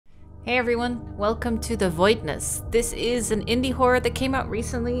Hey everyone, welcome to the Voidness. This is an indie horror that came out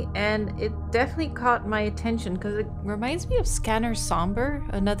recently and it definitely caught my attention because it reminds me of Scanner Somber,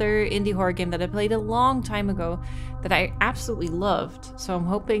 another indie horror game that I played a long time ago that I absolutely loved. So I'm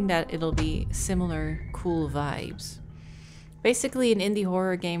hoping that it'll be similar cool vibes. Basically an indie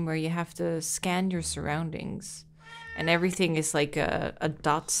horror game where you have to scan your surroundings and everything is like a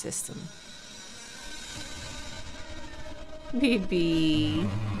dot system. BB.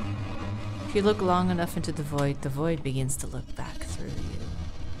 If you look long enough into the void begins to look back through you.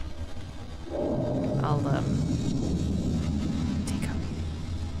 I'll, take out.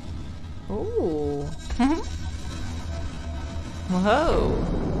 Ooh. Whoa.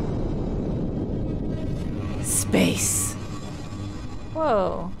 Space.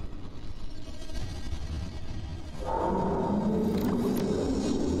 Whoa.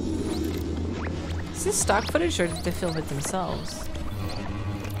 Is this stock footage or did they film it themselves?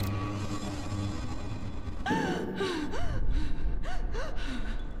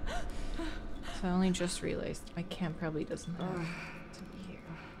 So I only just realized my cam probably doesn't have to be here.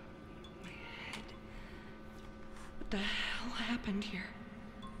 My head. What the hell happened here?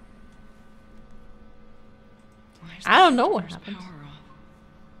 I don't know what happened.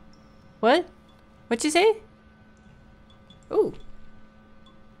 What? What'd you say? Ooh.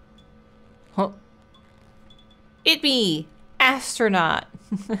 Huh. It me, astronaut.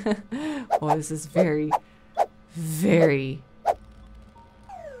 Oh, this is very, very.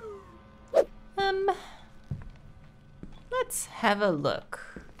 Let's have a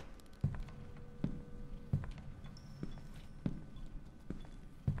look.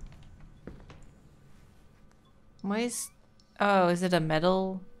 Why is... Oh, is it a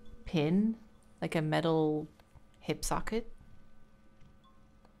metal pin? Like a metal hip socket?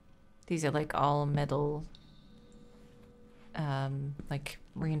 These are like all metal... like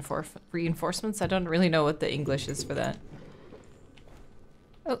reinforcements? I don't really know what the English is for that.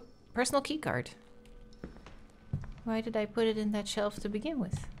 Oh, personal key card. Why did I put it in that shelf to begin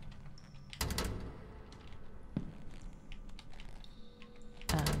with?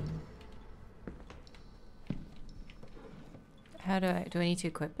 How do I need to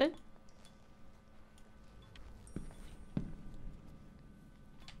equip it?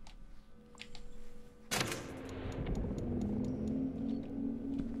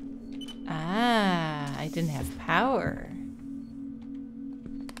 Ah, I didn't have power.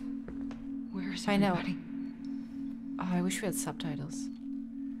 Where's Find out. everybody? Oh, I wish we had subtitles.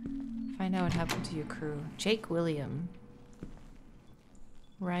 Find out what happened to your crew. Jake William.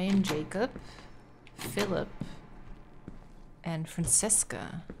 Ryan Jacob. Philip. And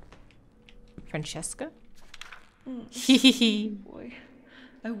Francesca. Francesca? Hehehe. Boy,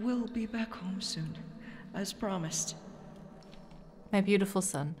 I will be back home soon, as promised. My beautiful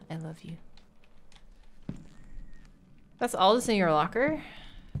son, I love you. That's all that's in your locker?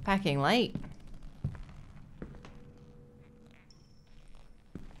 Packing light.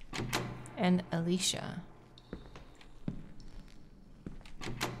 And Alicia.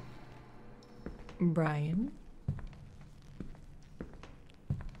 Brian.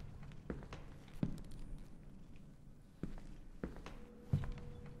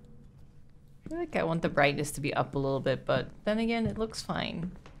 I feel like I want the brightness to be up a little bit, but then again, it looks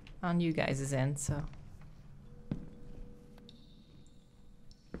fine on you guys' end, so.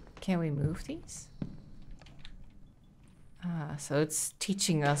 Can we move these? Ah, so it's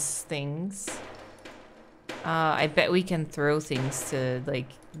teaching us things. I bet we can throw things to, like,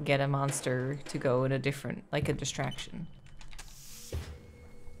 get a monster to go in a different, like a distraction.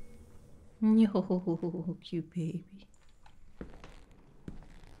 No, cute baby.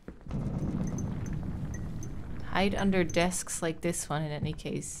 Hide under desks like this one in any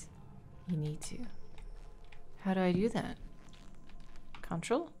case you need to. How do I do that?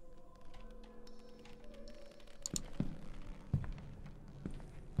 Control?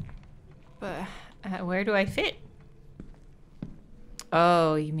 But where do I fit?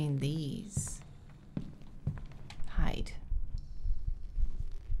 Oh, you mean these. Hide.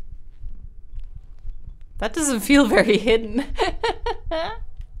 That doesn't feel very hidden.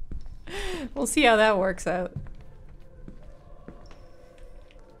 We'll see how that works out.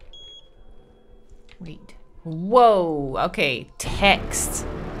 Wait. Whoa! Okay, text.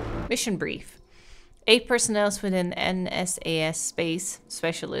 Mission brief. 8 personnel within NSAS Space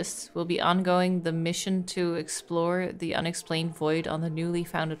Specialists will be ongoing the mission to explore the unexplained void on the newly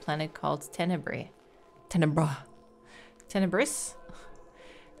founded planet called Tenebris,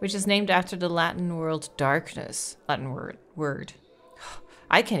 which is named after the Latin word darkness. Latin word.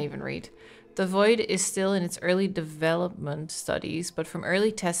 I can't even read. The void is still in its early development studies, but from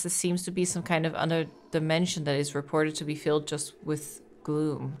early tests, it seems to be some kind of other dimension that is reported to be filled just with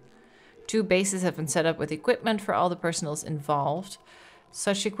gloom. 2 bases have been set up with equipment for all the personnel involved.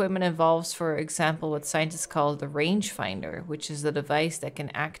 Such equipment involves, for example, what scientists call the rangefinder, which is a device that can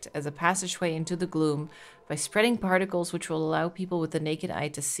act as a passageway into the gloom by spreading particles which will allow people with the naked eye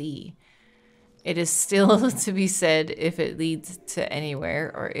to see. It is still to be said if it leads to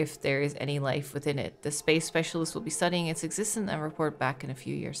anywhere or if there is any life within it. The space specialist will be studying its existence and report back in a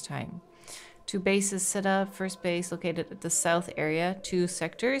few years' time. 2 bases set up. First base located at the south area, 2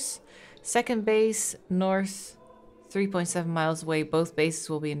 sectors. Second base north, 3.7 miles away. Both bases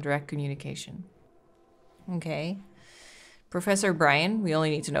will be in direct communication. Okay. Professor Brian, we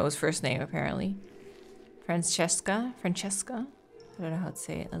only need to know his first name apparently. Francesca. I don't know how to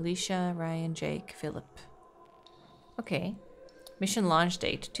say it. Alicia, Ryan, Jake, Philip. Okay. Mission launch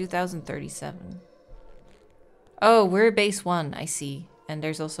date, 2037. Oh, we're base 1, I see. And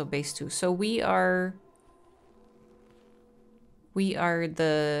there's also base 2. So we are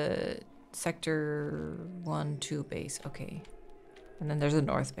the sector 1, 2 base. Okay. And then there's a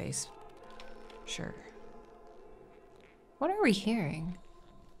north base. Sure. What are we hearing?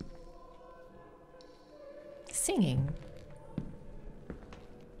 Singing.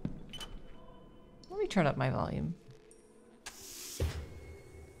 Let me turn up my volume.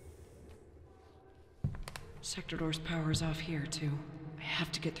 Sector door's power is off here, too. I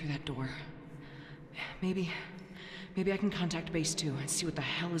have to get through that door. Maybe I can contact Base 2 and see what the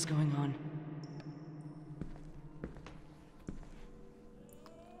hell is going on.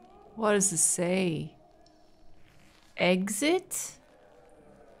 What does it say? Exit?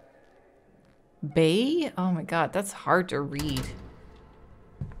 Bay? Oh my god, that's hard to read.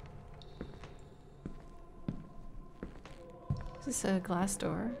 Is this a glass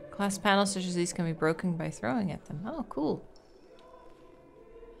door? Glass panels such as these can be broken by throwing at them. Oh, cool.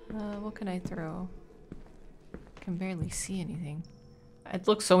 What can I throw? I can barely see anything. It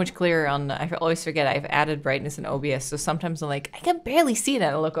looks so much clearer on... I always forget I've added brightness in OBS, so sometimes I'm like, I can barely see it,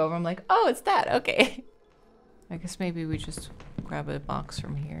 and I look over, I'm like, oh, it's that, okay. I guess maybe we just grab a box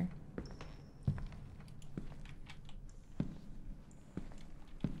from here.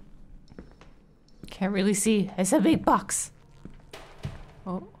 Can't really see. It's a big box.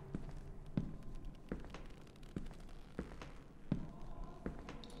 Oh.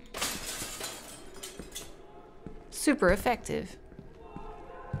 Super effective.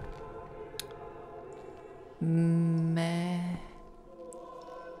 Meh.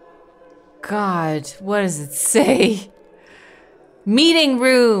 God, what does it say? Meeting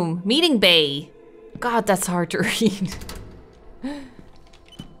room. Meeting bay. God, that's hard to read.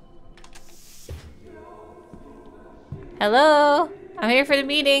 Hello? I'm here for the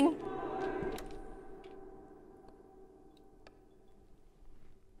meeting.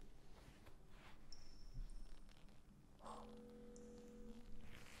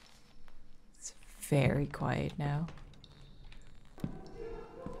 It's very quiet now.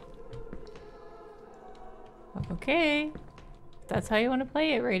 Okay. That's how you want to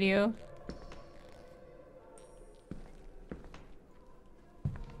play it, radio.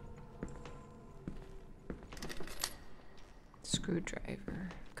 Screwdriver.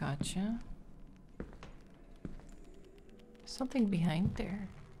 Gotcha. Something behind there.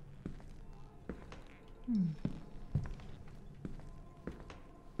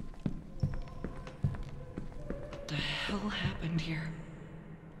 What the hell happened here?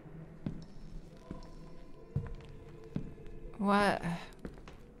 What?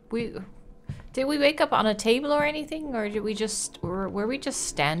 Did we wake up on a table or anything, or did we just were we just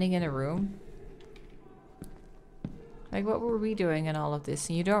standing in a room? Like, what were we doing in all of this?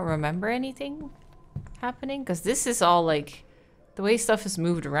 And you don't remember anything happening? Because this is all like, the way stuff is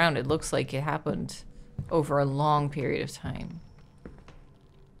moved around, it looks like it happened over a long period of time.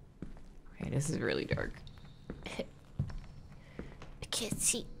 Okay, this is really dark. I can't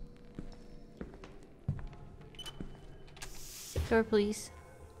see. Door, please.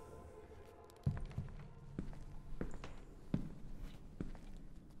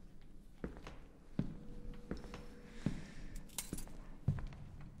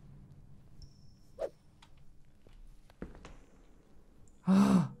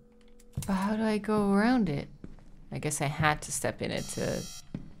 But how do I go around it? I guess I had to step in it to...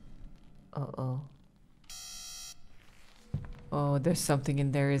 Uh-oh. Oh, there's something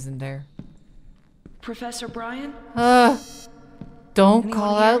in there, isn't there? Professor Brian? Don't Anyone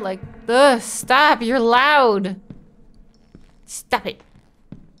call here? out like... Stop! You're loud! Stop it!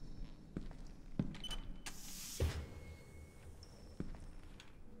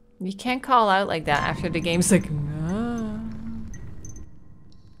 You can't call out like that after the game's like, no.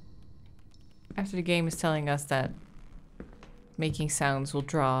 After the game is telling us that making sounds will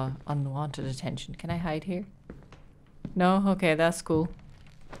draw unwanted attention. Can I hide here? No? Okay, that's cool.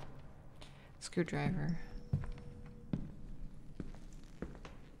 Screwdriver.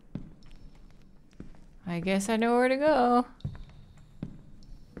 I guess I know where to go.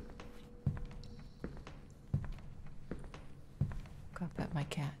 Got that my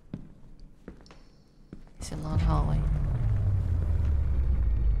cat. It's a long hallway.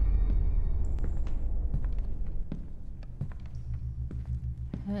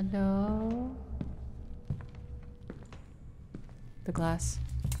 Hello? The glass.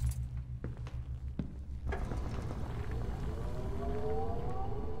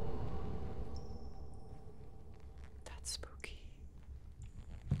 That's spooky.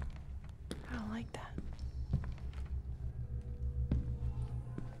 I don't like that.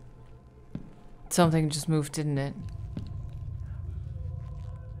 Something just moved, didn't it?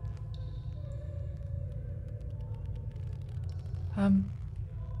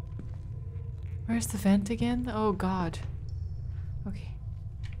 Where's the vent again? Oh god. Okay.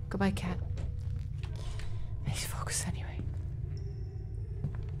 Goodbye, cat. I need to focus anyway.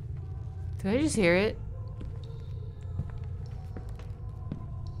 Did I just hear it?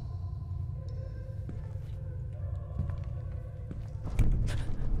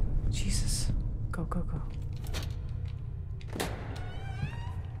 Jesus. Go, go, go.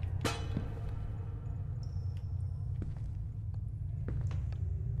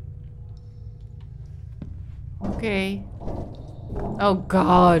 Okay. Oh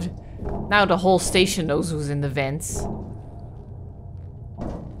god. Now the whole station knows who's in the vents.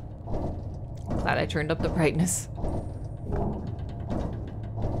 Glad I turned up the brightness.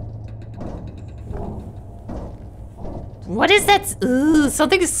 What is that? Ugh,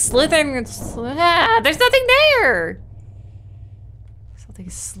 something is slithering. There's nothing there. Something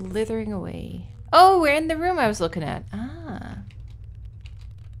is slithering away. Oh, we're in the room I was looking at. Ah.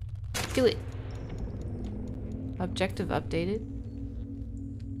 Do it. Objective updated.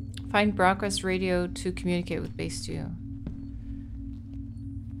 Find broadcast radio to communicate with base 2.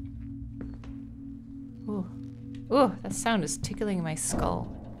 Ooh. Ooh, that sound is tickling my skull.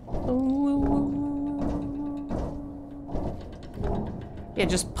 Yeah,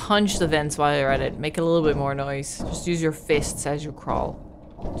 just punch the vents while you're at it. Make it a little bit more noise. Just use your fists as you crawl.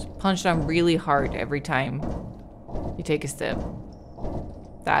 Just punch them really hard every time you take a step.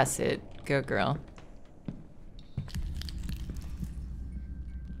 That's it. Good girl.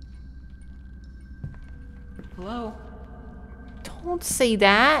 Hello? Don't say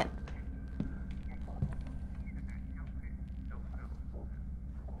that.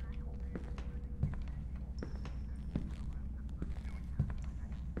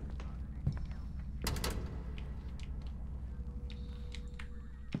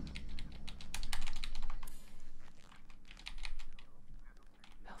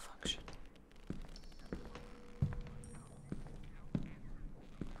 Malfunction.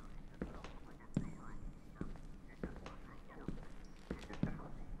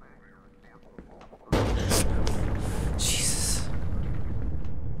 Jesus.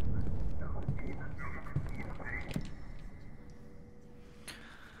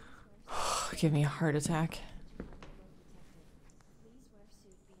 Give me a heart attack.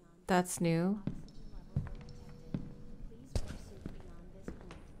 That's new.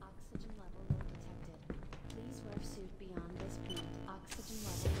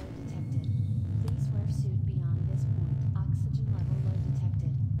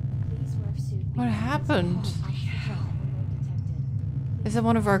 What happened? Is it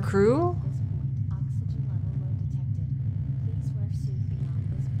one of our crew?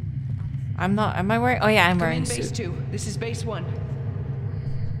 I'm not. Am I wearing? Oh yeah, I'm wearing a suit. Base 2. This is base 1.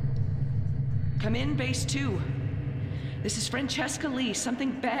 Come in, base 2. This is Francesca Lee.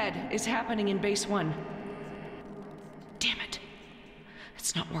 Something bad is happening in base 1. Damn it.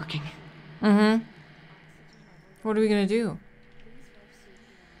 It's not working. Mm-hmm. What are we gonna do?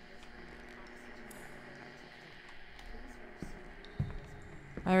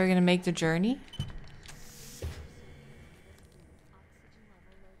 Are we gonna make the journey?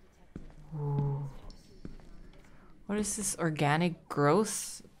 Ooh. What is this organic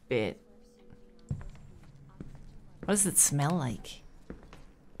growth bit? What does it smell like?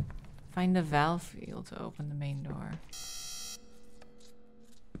 Find the valve field to open the main door.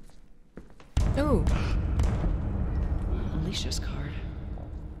 Ooh. Alicia's card.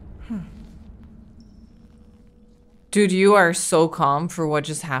 Dude, you are so calm for what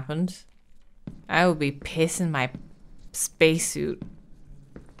just happened. I would be pissing my spacesuit.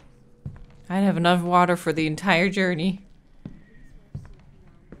 I'd have enough water for the entire journey.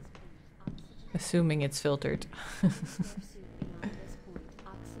 Assuming it's filtered.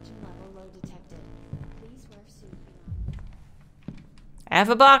 I have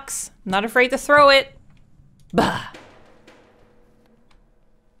a box. I'm not afraid to throw it. Bah.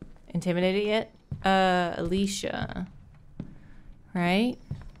 Intimidated yet? Alicia. Right?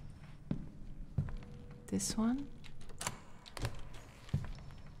 This one?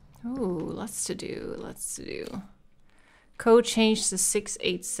 Ooh, lots to do. Lots to do. Code change to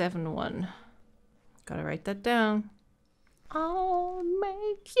 6871. Gotta write that down. I'll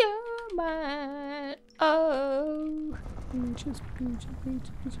make you mine. Oh.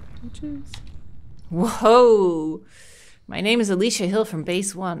 Whoa. My name is Alicia Hill from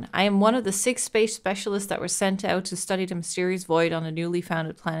Base 1. I am one of the 6 space specialists that were sent out to study the mysterious void on a newly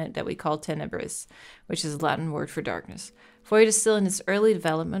founded planet that we call Tenebris, which is a Latin word for darkness. Void is still in its early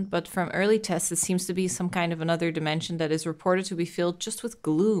development, but from early tests it seems to be some kind of another dimension that is reported to be filled just with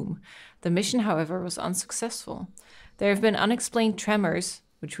gloom. The mission, however, was unsuccessful. There have been unexplained tremors,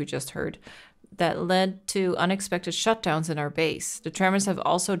 which we just heard, that led to unexpected shutdowns in our base. The tremors have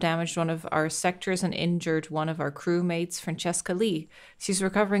also damaged one of our sectors and injured one of our crewmates, Francesca Lee. She's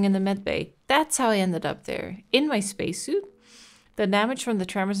recovering in the medbay. That's how I ended up there, in my spacesuit. The damage from the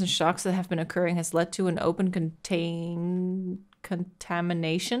tremors and shocks that have been occurring has led to an open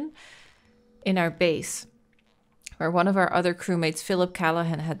contamination in our base, where one of our other crewmates, Philip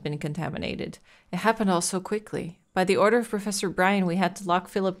Callahan, had been contaminated. It happened all so quickly. By the order of Professor Bryan, we had to lock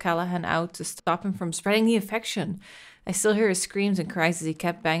Philip Callahan out to stop him from spreading the infection. I still hear his screams and cries as he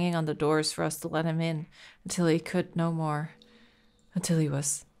kept banging on the doors for us to let him in, until he could no more. Until he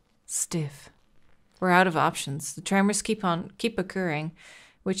was stiff. We're out of options. The tremors keep occurring,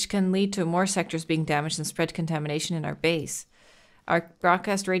 which can lead to more sectors being damaged and spread contamination in our base. Our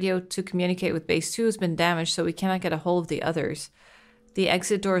broadcast radio to communicate with Base 2 has been damaged, so we cannot get a hold of the others. The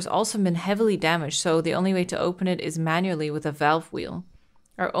exit door has also been heavily damaged, so the only way to open it is manually with a valve wheel.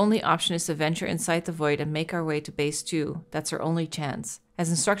 Our only option is to venture inside the void and make our way to Base 2. That's our only chance.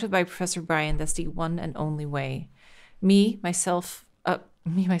 As instructed by Professor Bryan, that's the one and only way. Me, myself, and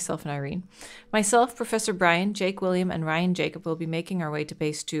Irene. Myself, Professor Bryan, Jake William, and Ryan Jacob will be making our way to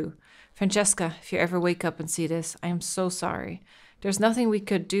Base 2. Francesca, if you ever wake up and see this, I am so sorry. There's nothing we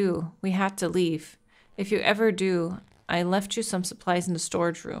could do. We had to leave. If you ever do, I left you some supplies in the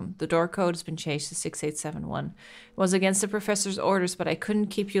storage room. The door code has been changed to 6871. It was against the professor's orders, but I couldn't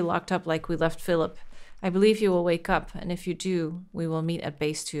keep you locked up like we left Philip. I believe you will wake up, and if you do, we will meet at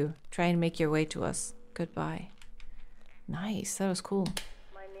Base 2. Try and make your way to us. Goodbye. Nice, that was cool.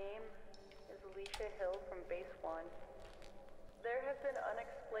 My name is Alicia Hill from Base 1. There have been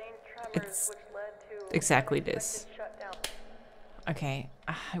unexplained tremors which led to exactly this. Shutdown. Okay,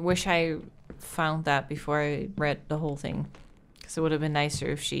 I wish I found that before I read the whole thing, because it would have been nicer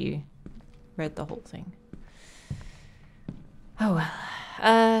if she read the whole thing. Oh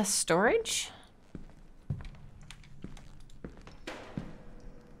well. Storage?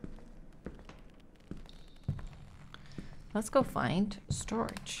 Let's go find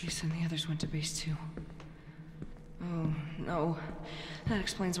storage. Lisa and the others went to Base 2. Oh, no. That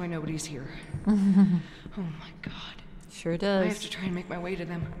explains why nobody's here. Oh my god. Sure does. I have to try and make my way to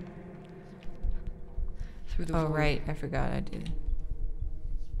them. Through the void. Right. I forgot I did.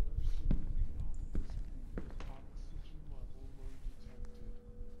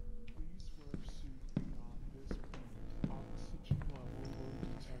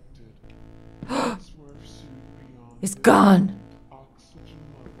 It's gone.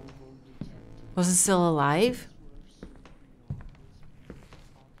 Was it still alive?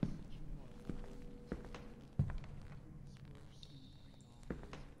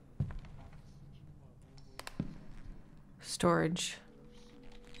 Storage.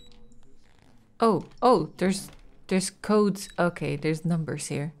 Oh, there's codes. Okay, there's numbers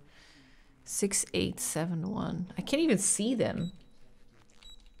here. 6871. I can't even see them.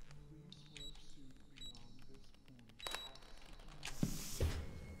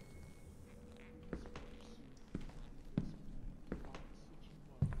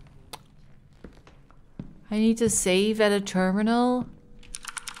 I need to save at a terminal?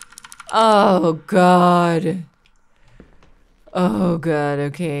 Oh god. Oh god,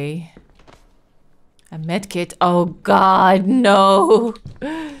 okay. A medkit. Oh god, no.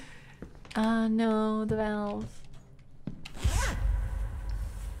 Ah, no, the valve.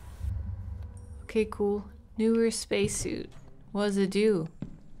 Okay, cool. Newer spacesuit. What does it do?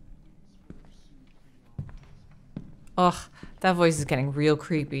 Ugh, that voice is getting real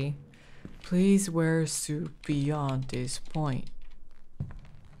creepy. Please wear a suit beyond this point.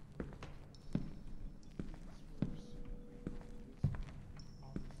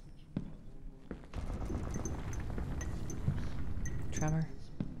 tremor.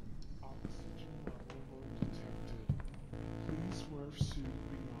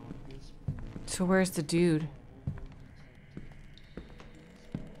 So where's the dude?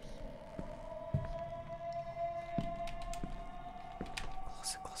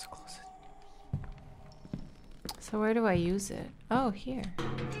 Close it, close it, close it. So where do I use it? Oh, here.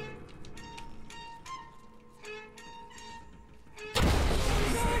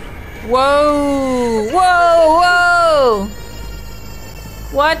 Whoa! Whoa! Whoa!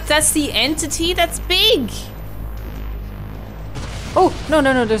 What? That's the entity? That's big! Oh! No,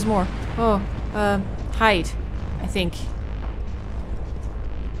 no, no, there's more. Oh, hide, I think.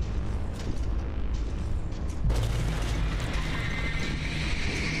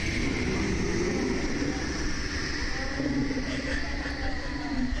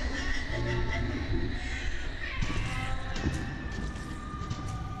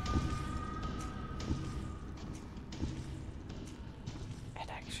 It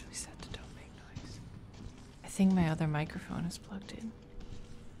actually said to don't make noise. I think my other microphone is plugged in.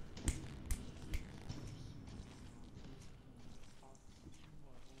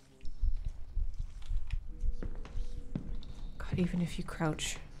 God, even if you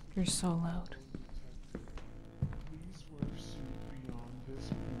crouch, you're so loud.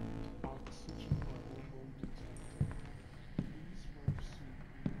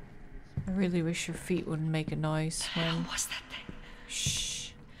 I really wish your feet wouldn't make a noise when... What was that thing?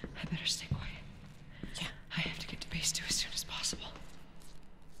 Shh. I better stay quiet. Yeah. I have to get to base 2 as soon as possible.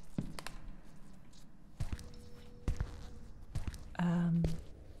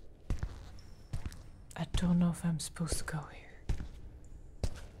 I don't know if I'm supposed to go here.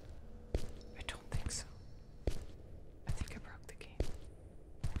 I don't think so. I think I broke the game.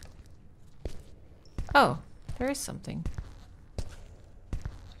 Oh, there is something.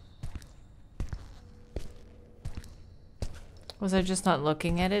 Was I just not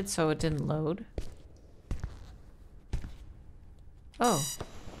looking at it so it didn't load? Oh.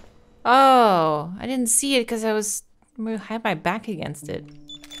 Oh, I didn't see it because I had my back against it.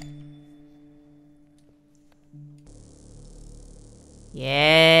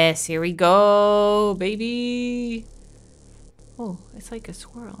 Yes, here we go, baby. Oh, it's like a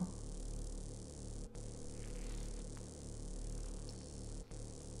swirl.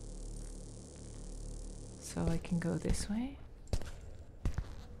 So I can go this way.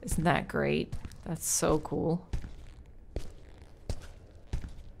 Isn't that great? That's so cool.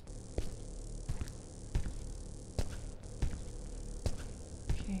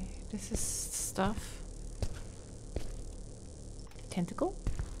 Okay, this is stuff. Tentacle?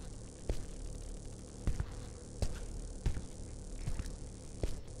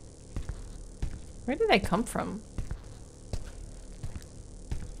 Where did I come from?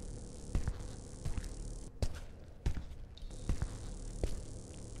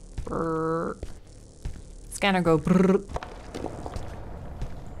 Brrr. Scanner go brrr.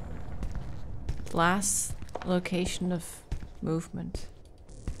 Last location of movement.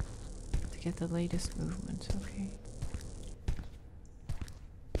 To get the latest movement, okay.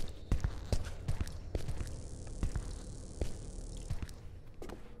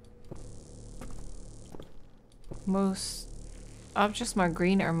 Most objects marked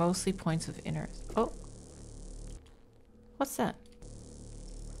green are mostly points of interest. Oh. What's that?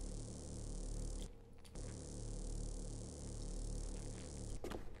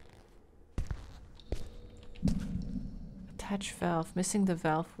 Attach valve. Missing the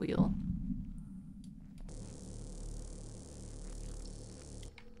valve wheel.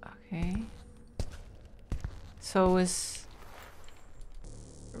 Okay. So is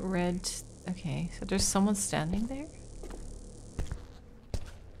red... Okay, so there's someone standing there?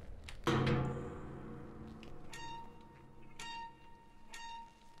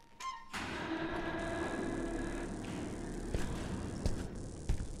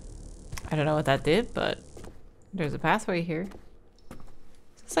 I don't know what that did, but there's a pathway here.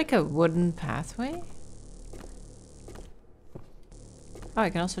 It's like a wooden pathway. Oh,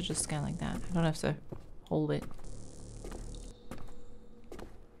 I can also just scan like that. I don't have to hold it.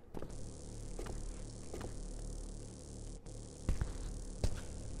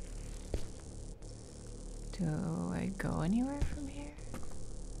 Do I go anywhere from here?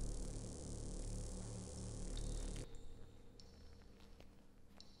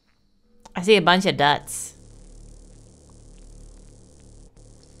 I see a bunch of dots.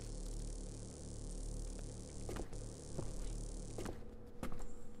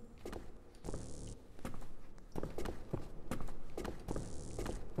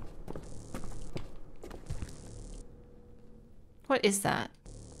 What is that?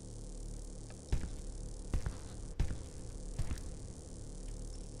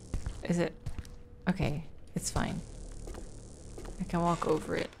 Is it? Okay, it's fine. I can walk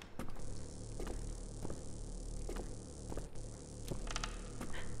over it.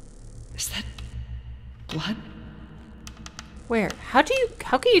 Is that blood? Where? How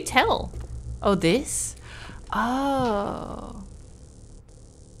can you tell? Oh, this? Oh.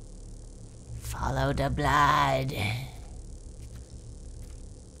 Follow the blood.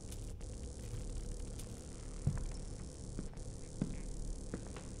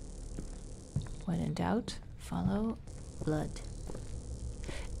 When in doubt, follow blood.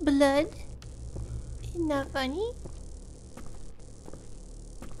 Blood? Isn't that funny?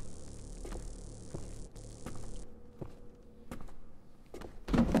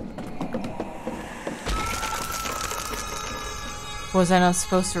 Was I not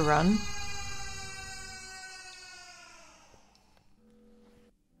supposed to run?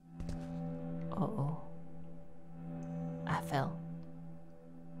 Uh-oh. I fell.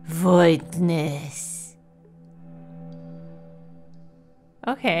 Voidness.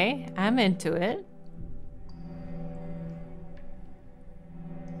 Okay, I'm into it.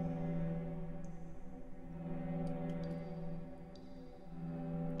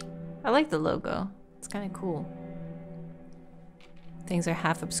 I like the logo. It's kind of cool. Things are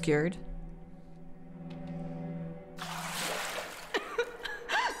half obscured.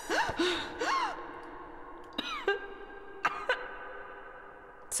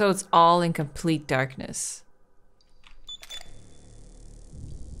 So it's all in complete darkness.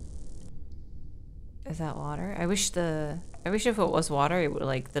 Is that water? I wish if it was water, it would,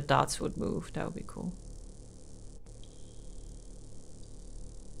 like, the dots would move. That would be cool.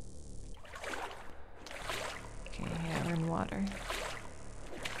 Okay, yeah, we're in water.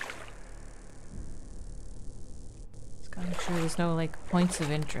 Just gotta make sure there's no, like, points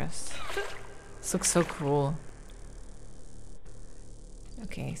of interest. This looks so cool.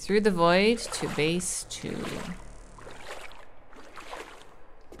 Okay, through the void to base 2.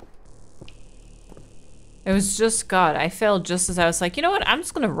 It was just God. I fell just as I was like, you know what? I'm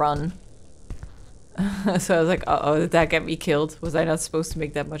just gonna run. So I was like, uh-oh, did that get me killed? Was I not supposed to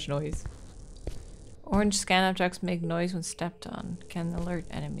make that much noise? Orange scan objects make noise when stepped on. Can alert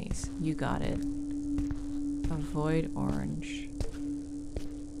enemies. You got it. Avoid orange.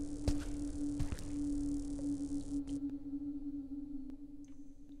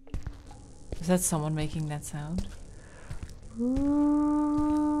 Is that someone making that sound? Ooh,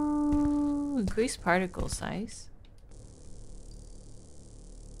 increase particle size.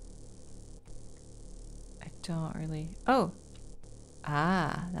 I don't really... Oh!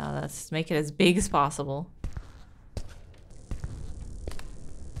 Ah, now let's make it as big as possible.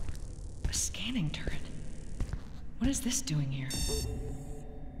 A scanning turret. What is this doing here?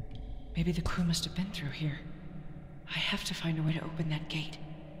 Maybe the crew must have been through here. I have to find a way to open that gate.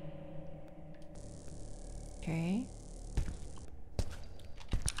 Okay.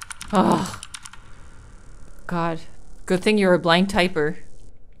 Oh. God. Good thing you're a blind typer.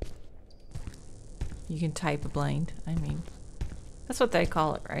 You can type a blind, I mean. That's what they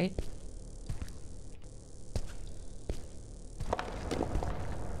call it, right?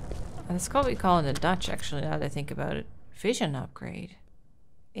 That's what we call it in Dutch, actually, now that I think about it. Vision upgrade.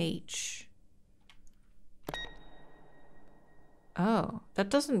 H. Oh, that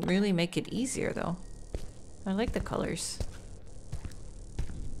doesn't really make it easier, though. I like the colors.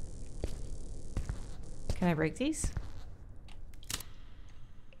 Can I break these?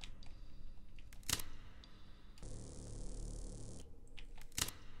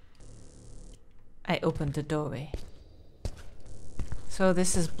 I opened the doorway. So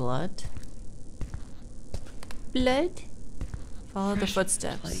this is blood? Blood? Follow the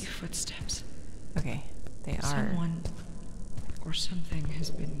footsteps. Bloody footsteps. Okay, they are. Someone or something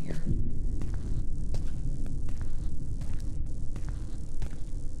has been here.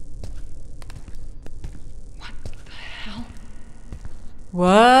 What the hell?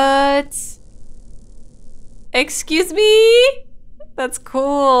 What? Excuse me? That's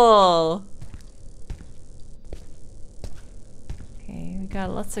cool. Okay, we got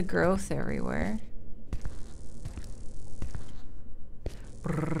lots of growth everywhere.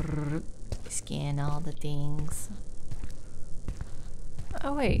 Brrr, scan all the things.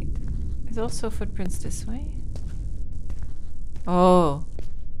 Oh wait, there's also footprints this way. Oh.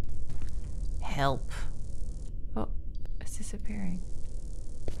 Help. Oh, it's disappearing.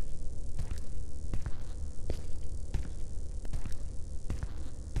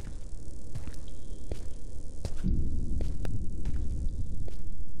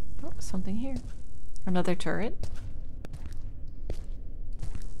 Oh, something here. Another turret.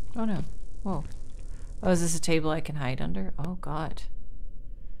 Oh no. Whoa. Oh, is this a table I can hide under? Oh god.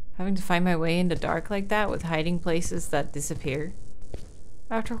 Having to find my way in the dark like that with hiding places that disappear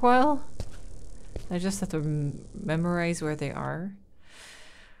after a while. I just have to memorize where they are.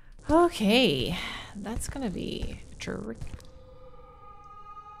 Okay, that's gonna be tricky.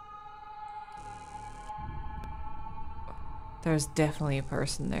 There's definitely a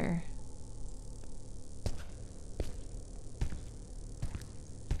person there.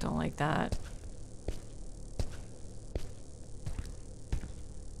 Don't like that.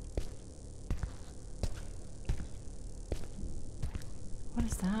 What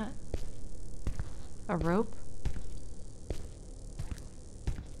is that? A rope?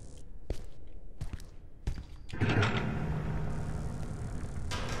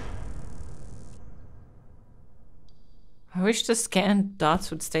 I wish the scan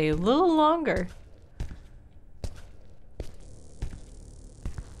dots would stay a little longer.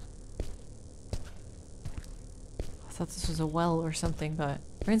 I thought this was a well or something, but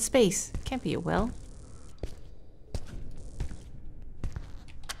we're in space. It can't be a well.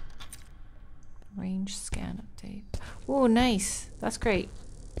 Range scan update. Oh, nice. That's great.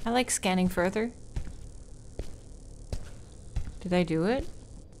 I like scanning further. Did I do it?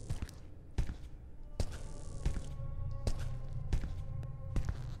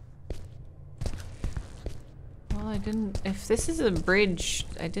 Well, I didn't. If this is a bridge,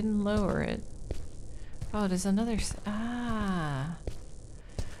 I didn't lower it. Oh, there's another. Ah.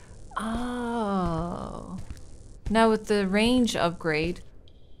 Oh. Now with the range upgrade.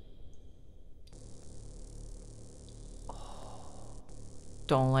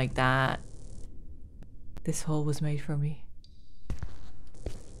 Don't like that. This hole was made for me.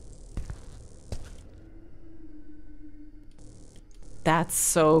 That's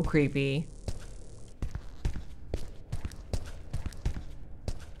so creepy.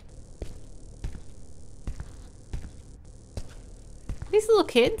 These little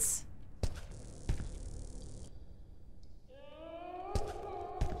kids?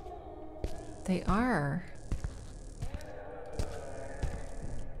 They are.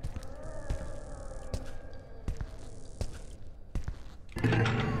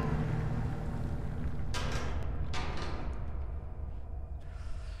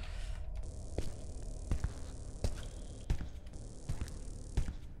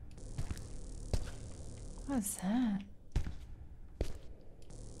 What's that?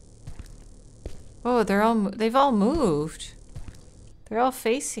 Oh, they've all moved. They're all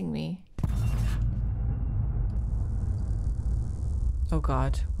facing me. Oh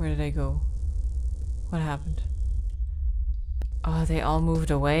God, where did I go? What happened? Oh, they all moved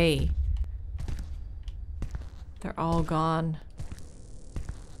away. They're all gone.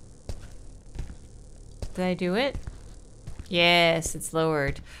 Did I do it? Yes, it's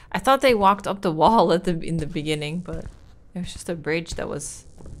lowered. I thought they walked up the wall in the beginning, but it was just a bridge that was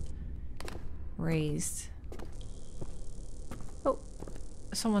raised. Oh,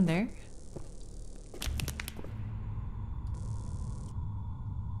 someone there?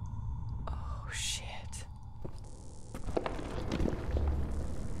 Oh shit.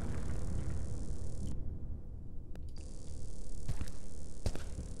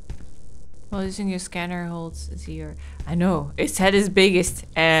 Well, using your scanner holds zero. I know, its head is biggest,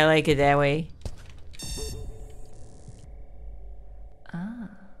 and I like it that way. Ah.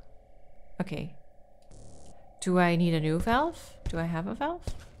 Okay. Do I need a new valve? Do I have a valve?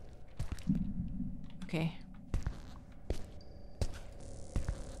 Okay.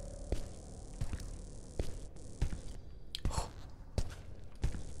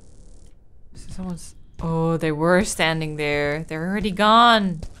 So someone's... Oh, they were standing there. They're already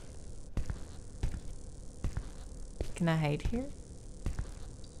gone. Can I hide here?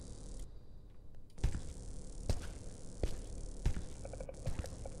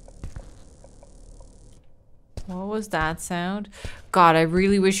 What was that sound? God, I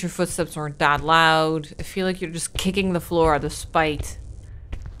really wish your footsteps weren't that loud. I feel like you're just kicking the floor out of spite.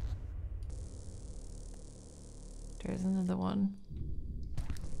 There's another one.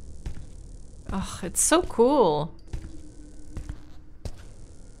 Oh, it's so cool. Do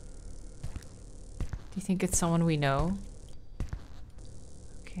you think it's someone we know?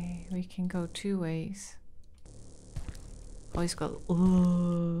 Okay, we can go two ways. Always go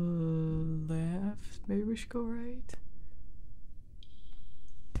left. Maybe we should go right.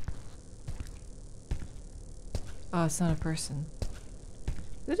 Oh, it's not a person.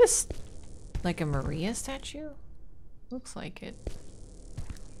 Is it just like a Maria statue? Looks like it.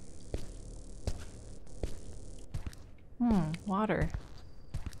 Water.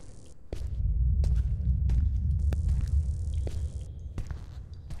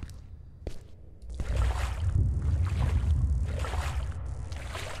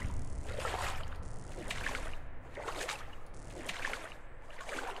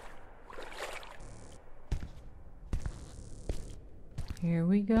 Here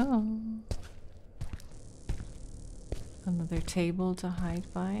we go. Another table to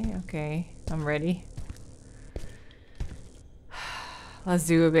hide by. Okay, I'm ready. Let's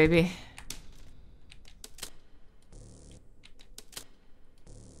do it, baby.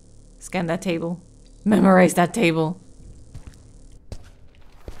 Scan that table. Memorize that table.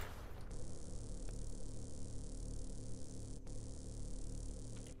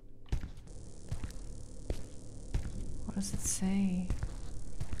 What does it say?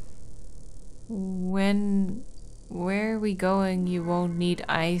 Where are we going? You won't need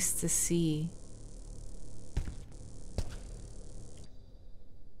eyes to see.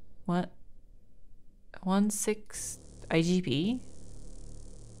 What? 1-6 IGP?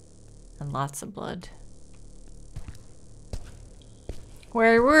 And lots of blood.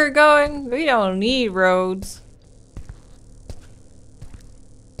 Where we're going, we don't need roads.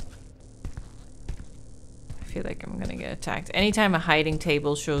 I feel like I'm gonna get attacked anytime a hiding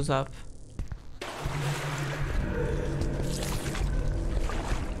table shows up.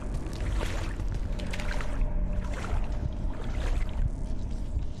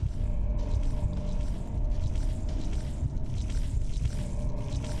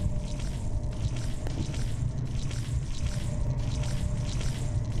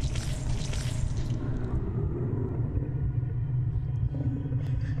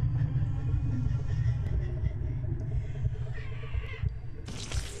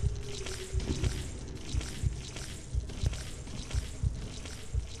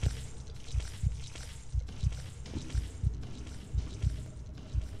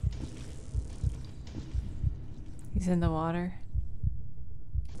 He's in the water.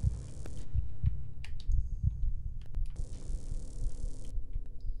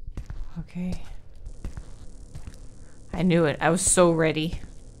 Okay. I knew it. I was so ready.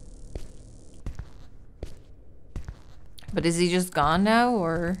 But is he just gone now,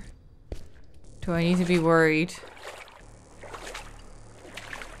 or do I need to be worried?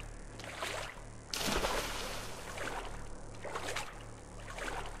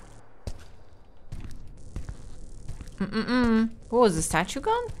 What was the statue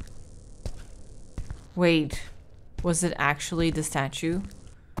gone? Wait, was it actually the statue?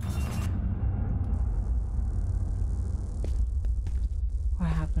 What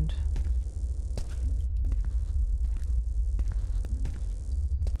happened?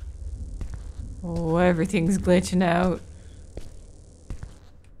 Oh, everything's glitching out.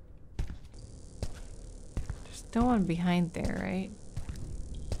 There's no one behind there, right?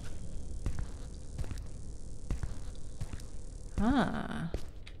 Ah.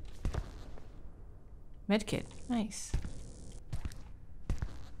 Medkit. Nice.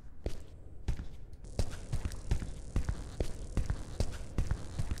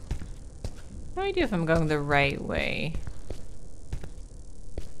 No idea if I'm going the right way.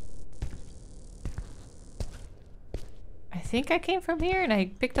 I think I came from here and I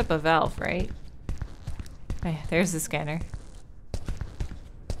picked up a valve, right? Hey, there's the scanner.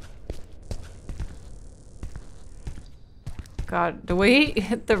 God, the way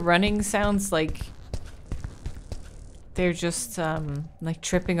the running sounds like they're just like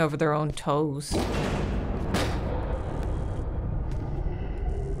tripping over their own toes.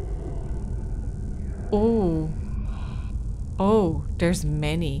 Oh. Oh, there's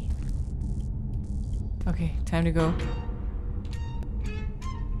many. Okay, time to go.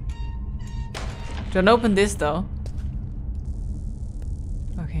 Don't open this though.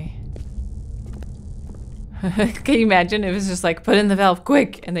 Okay. Can you imagine if it's just like, put in the valve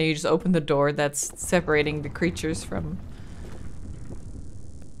quick, and then you just open the door that's separating the creatures from...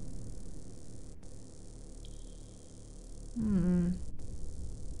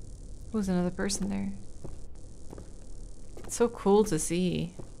 Who's another person there? It's so cool to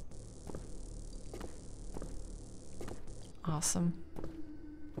see. Awesome.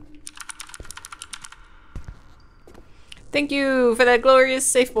 Thank you for that glorious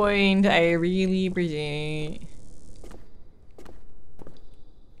save point. I really appreciate it.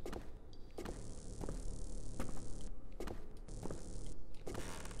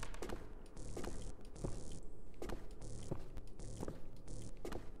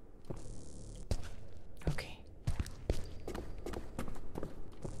 Okay.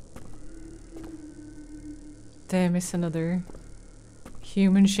 Damn, it's another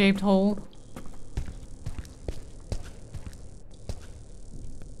human-shaped hole.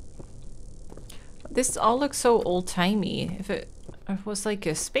 This all looks so old-timey. If it was like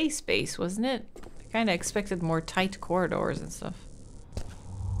a space base, wasn't it? I kind of expected more tight corridors and stuff.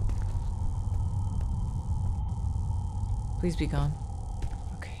 Please be gone.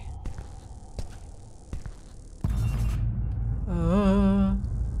 Okay.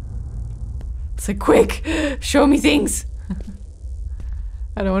 It's like, quick, show me things.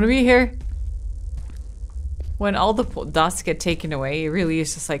 I don't want to be here. When all the dots get taken away, it really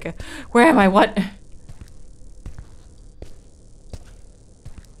is just like, where am I? What?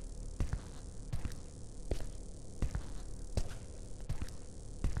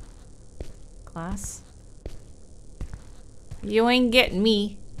 Glass. You ain't getting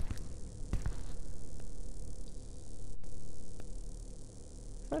me.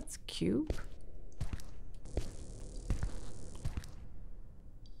 That's cube.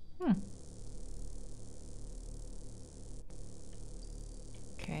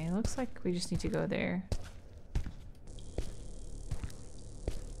 Okay, looks like we just need to go there.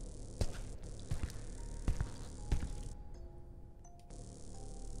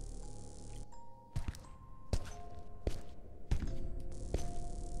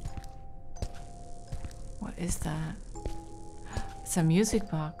 What is that? It's a music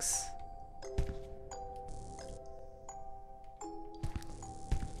box.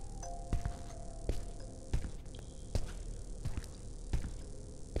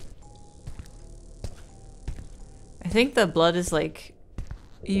 I think the blood is like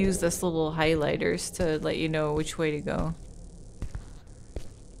used as little highlighters to let you know which way to go.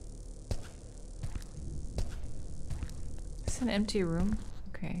 It's an empty room.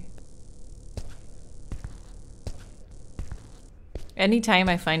 Okay. Anytime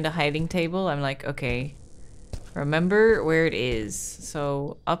I find a hiding table, I'm like, okay, remember where it is.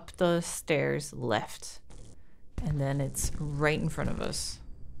 So up the stairs, left. And then it's right in front of us.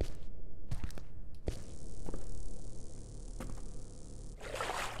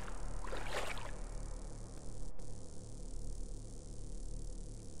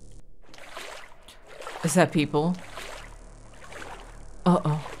 Is that people?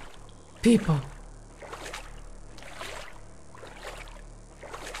 Uh-oh. People.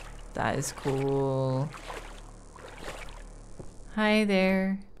 That is cool. Hi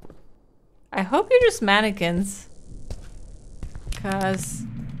there. I hope you're just mannequins. 'Cause...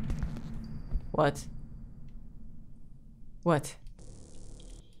 What? What?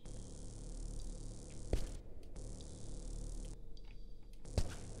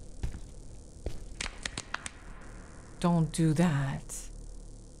 Don't do that.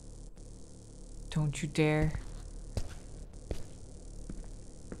 Don't you dare.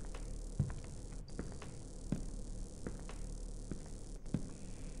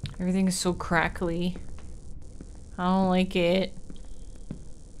 Everything is so crackly. I don't like it.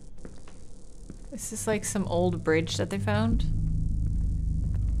 Is this like some old bridge that they found?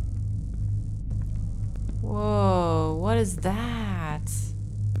 Whoa, what is that?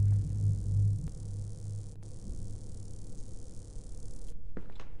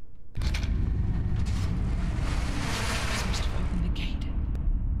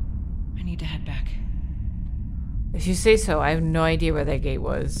 If you say so, I have no idea where that gate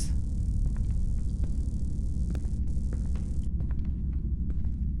was.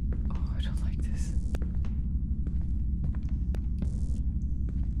 Oh, I don't like this.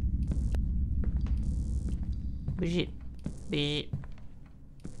 Beep, beep,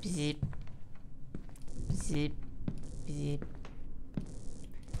 beep, beep, beep.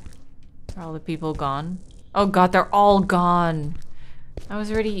 Are all the people gone? Oh god, they're all gone. I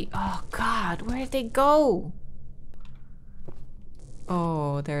was already... Oh god, where did they go?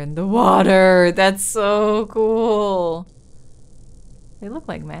 Oh, they're in the water. That's so cool. They look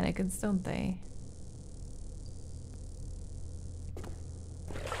like mannequins, don't they?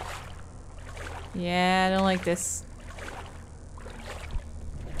 Yeah, I don't like this.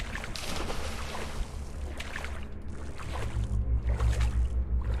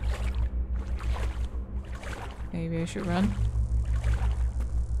 Maybe I should run.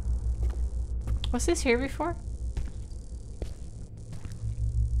 Was this here before?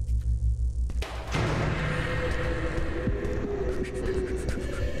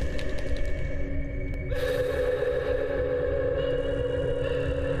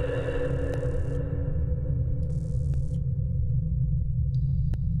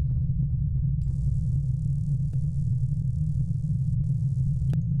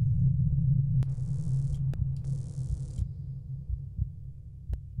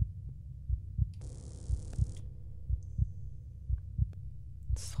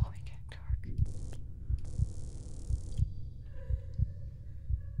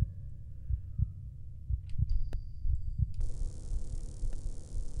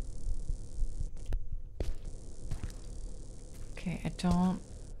 Okay, I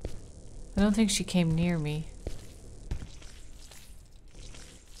don't think she came near me.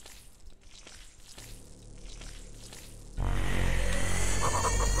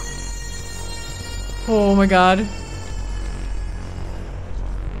 Oh my god.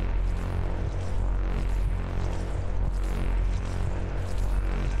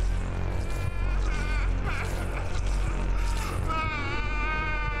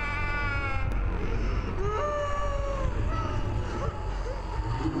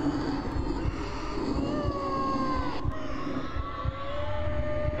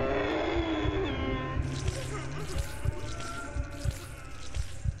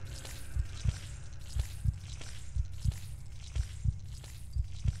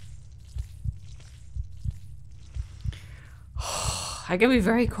 I can be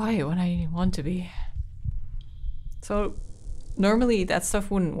very quiet when I want to be. So normally that stuff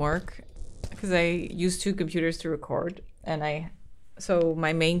wouldn't work because I use 2 computers to record, and so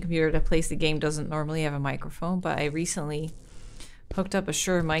my main computer that plays the game doesn't normally have a microphone, but I recently hooked up a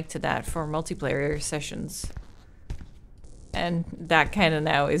Shure mic to that for multiplayer sessions. And that kind of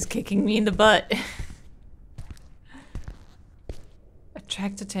now is kicking me in the butt.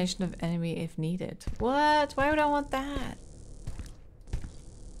 Attract attention of enemy if needed. What? Why would I want that?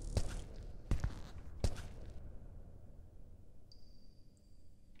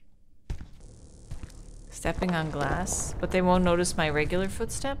 Stepping on glass, but they won't notice my regular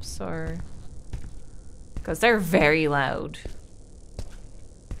footsteps, or... Because they're very loud.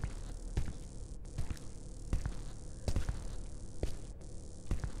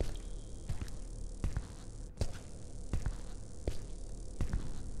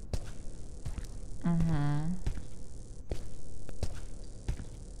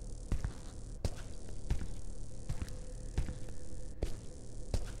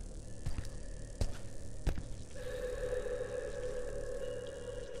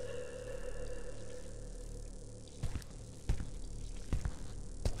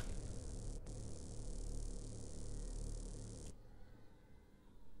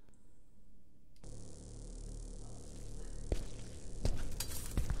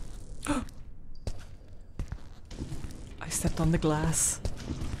 I stepped on the glass.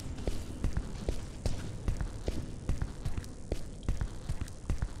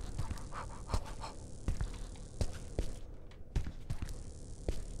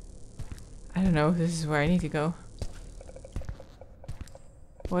 I don't know if this is where I need to go.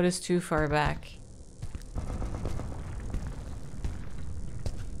 What is too far back?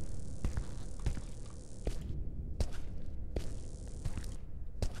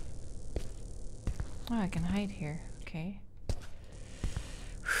 Oh, I can hide here. Okay.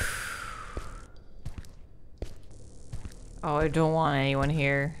 Oh, I don't want anyone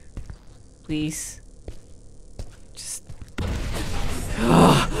here. Please. Just...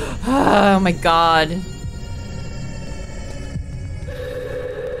 Oh my god.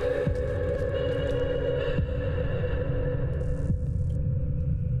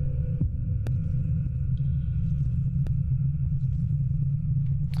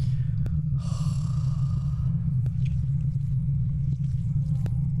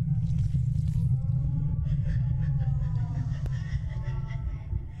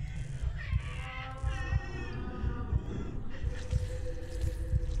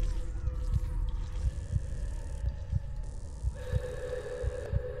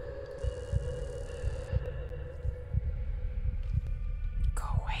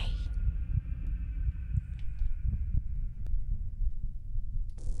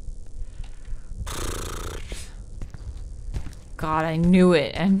 God, I knew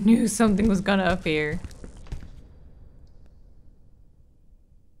it. I knew something was gonna appear.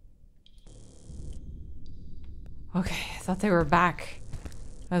 Okay, I thought they were back.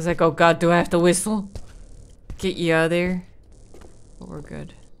 I was like, oh god, do I have to whistle? Get you out of there. But we're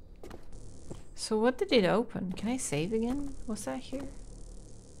good. So what did it open? Can I save again? What's that here?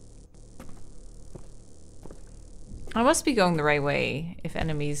 I must be going the right way if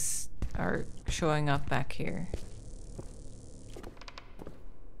enemies are showing up back here.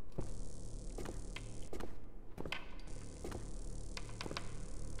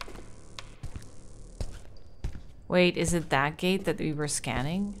 Wait, is it that gate that we were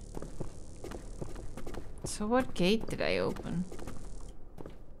scanning? So what gate did I open?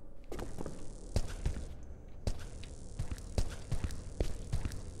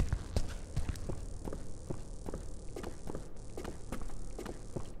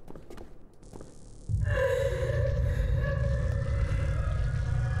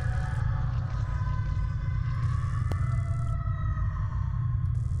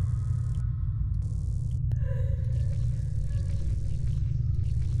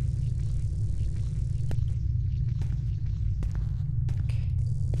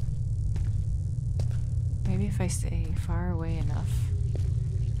 If I stay far away enough.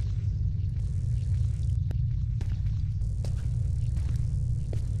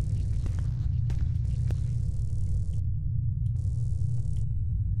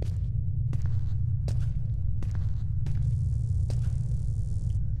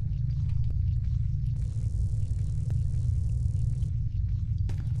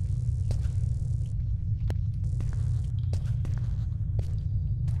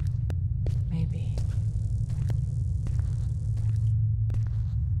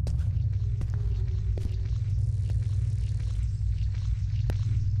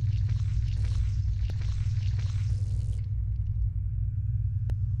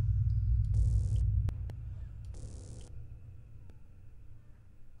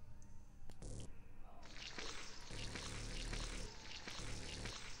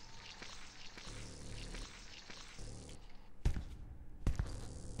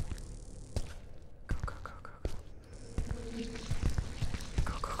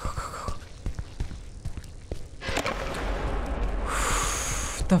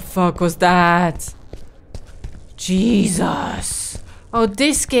 The fuck was that? Jesus. Oh,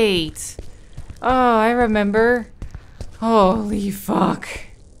 this gate. Oh, I remember. Holy fuck.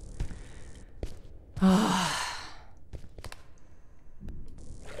 Oh.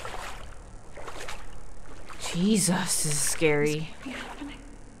 Jesus, this is scary.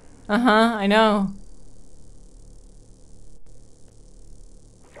 Uh-huh, I know.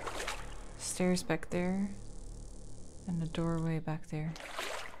 Stairs back there. And the doorway back there.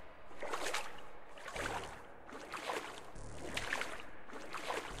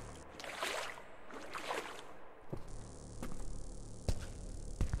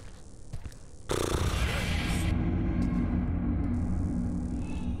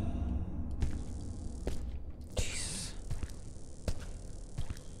 Jesus.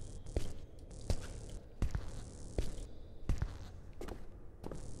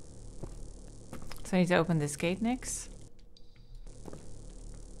 So I need to open this gate next.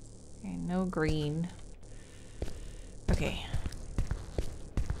 Okay, no green. Okay.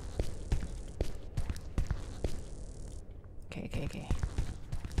 Okay.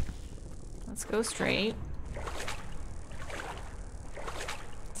 Let's go straight.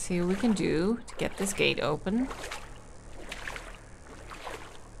 See what we can do to get this gate open.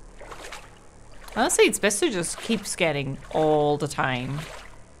 Honestly, it's best to just keep scanning all the time.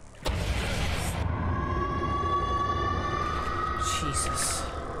 Jesus.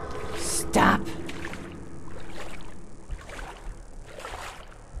 Stop.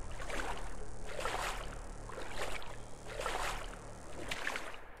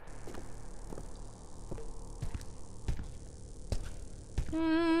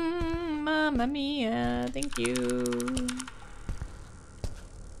 Mamma mia, thank you.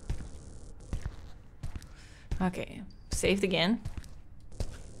 Okay, saved again.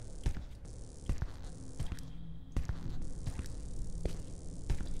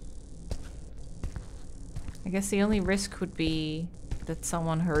 I guess the only risk would be that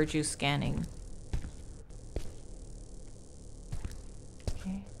someone heard you scanning.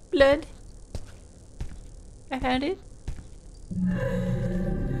 Okay. Blood. I found it.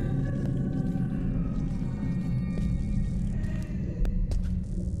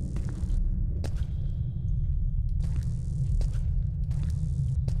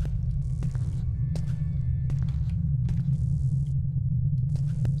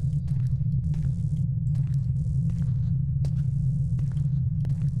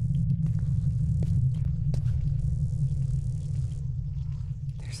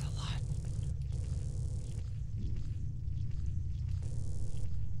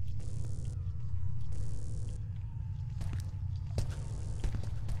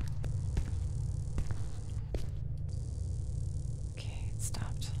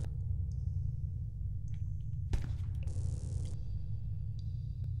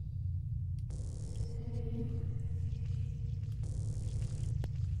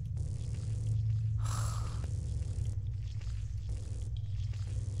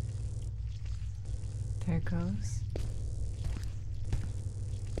 There it goes.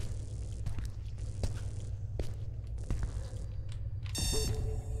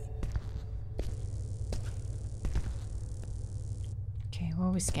 Okay, what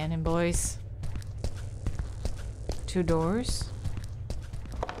are we scanning, boys? 2 doors.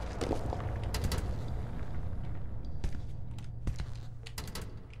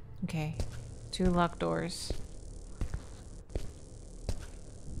 Okay, 2 locked doors.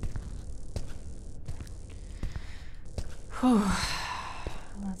 Whew.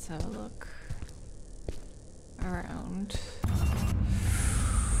 Let's have a look around.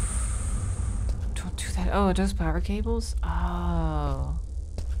 Don't do that. Oh, those power cables? Oh.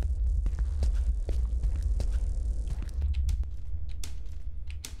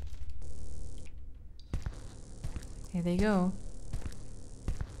 Here they go.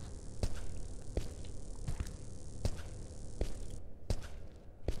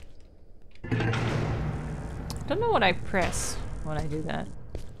 I don't know what I press when I do that.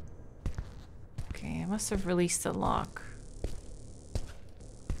 Okay, I must have released the lock.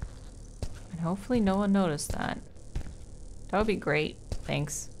 And hopefully no one noticed that. That would be great.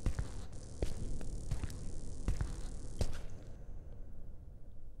 Thanks.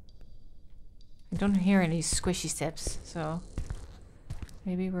 I don't hear any squishy steps, so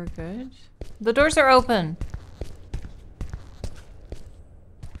maybe we're good. The doors are open.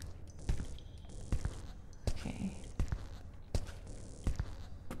 Okay.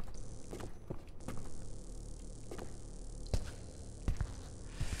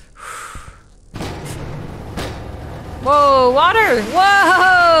 Whoa, water!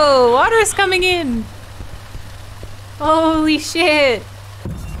 Whoa! Water's coming in! Holy shit!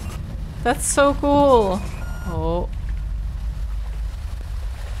 That's so cool. Oh.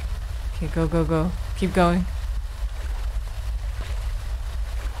 Okay, go, go, go. Keep going.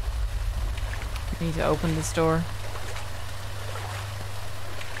 I need to open this door.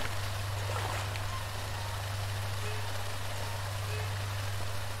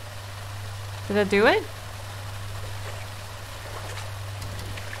 Did that do it?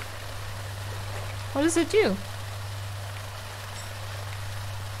 What does it do?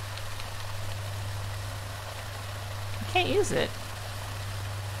 I can't use it.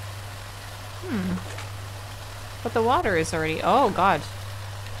 But the water is already... Oh, God.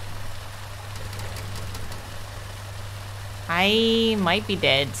 I might be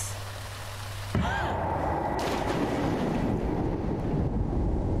dead.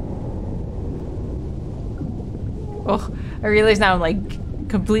 Oh, I realize now I'm like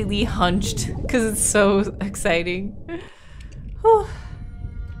completely hunched because it's so exciting. Whew.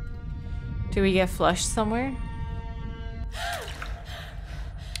 Do we get flushed somewhere?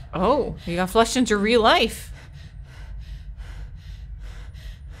 Oh, you got flushed into real life.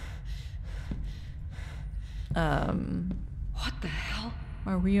 What the hell?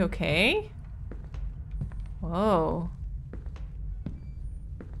 Are we okay? Whoa.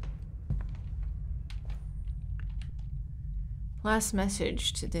 Last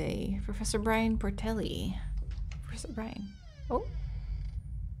message today. Professor Brian Portelli. Professor Brian. Oh.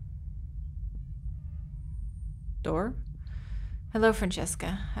 Door. Hello,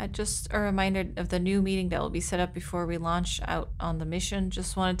 Francesca. Just a reminder of the new meeting that will be set up before we launch out on the mission.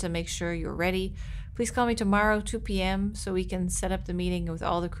 Just wanted to make sure you're ready. Please call me tomorrow, 2 p.m., so we can set up the meeting with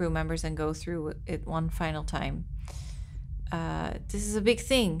all the crew members and go through it one final time. This is a big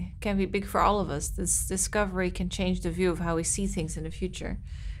thing. Can be big for all of us. This discovery can change the view of how we see things in the future.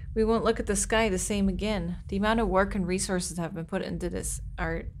 We won't look at the sky the same again. The amount of work and resources that have been put into this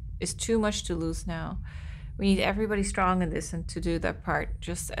is too much to lose now. We need everybody strong in this and to do their part,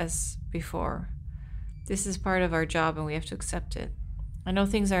 just as before. This is part of our job and we have to accept it. I know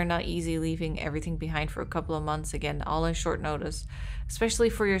things are not easy leaving everything behind for a couple of months again, all on short notice. Especially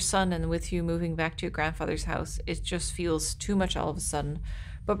for your son and with you moving back to your grandfather's house. It just feels too much all of a sudden.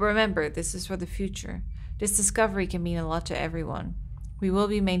 But remember, this is for the future. This discovery can mean a lot to everyone. We will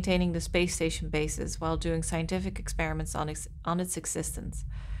be maintaining the space station bases while doing scientific experiments on its existence.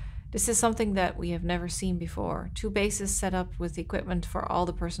 This is something that we have never seen before. 2 bases set up with equipment for all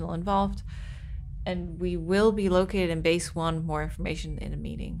the personnel involved, and we will be located in Base 1. More information in a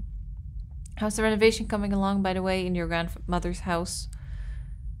meeting. How's the renovation coming along, by the way, in your grandmother's house?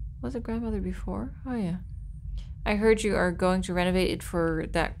 Was it grandmother before? Oh, yeah. I heard you are going to renovate it for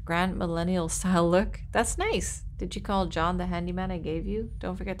that grand millennial style look. That's nice. Did you call John the handyman I gave you?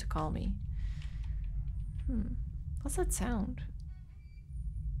 Don't forget to call me. What's that sound?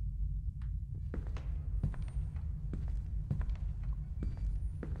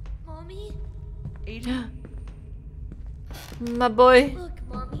 Mommy? Aiden? My boy. Look,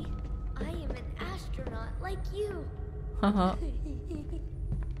 Mommy. I am an astronaut like you. Uh-huh.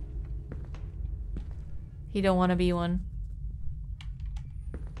 He don't want to be one.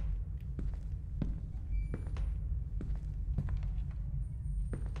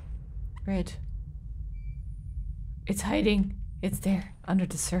 Red. It's hiding. It's there, under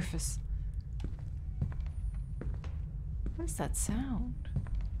the surface. What is that sound?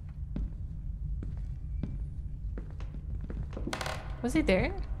 Was he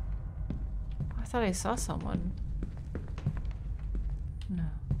there? I thought I saw someone. No.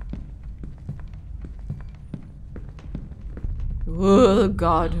 Oh,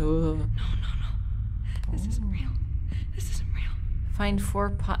 God. Oh. No. This isn't real. This isn't real. Find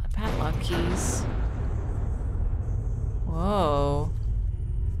 4 padlock keys. Whoa.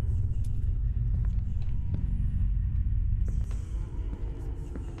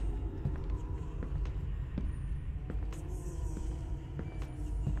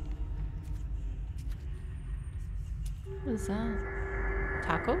 What is that?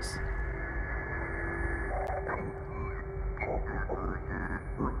 Tacos?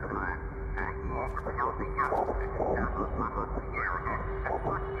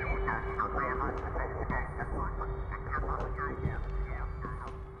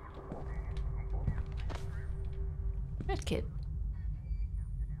 Medkit.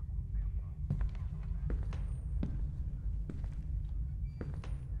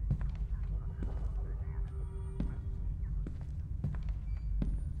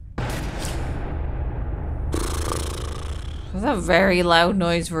 That's a very loud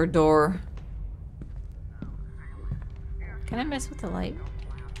noise for a door. Can I mess with the light?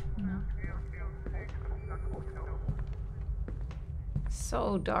 No.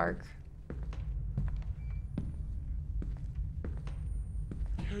 So dark.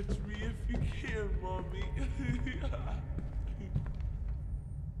 Catch me if you can, Mommy.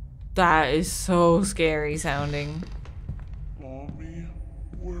 That is so scary sounding. Mommy,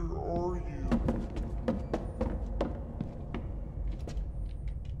 where are you?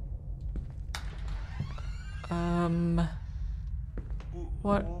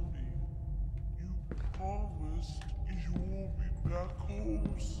 What? Mommy, you promised you will be back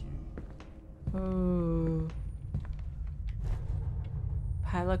home soon. Oh.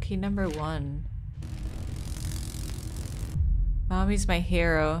 Padlock key number 1. Mommy's my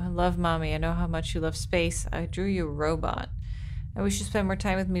hero. I love Mommy. I know how much you love space. I drew you a robot. I wish you spent more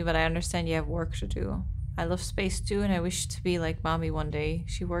time with me, but I understand you have work to do. I love space too, and I wish to be like Mommy one day.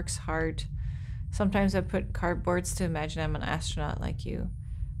 She works hard. Sometimes I put cardboards to imagine I'm an astronaut like you.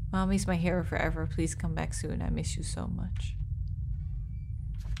 Mommy's my hero forever. Please come back soon. I miss you so much.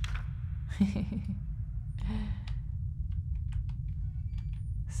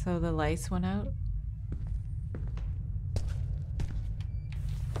 So the lights went out?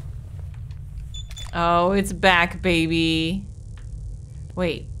 Oh, it's back, baby.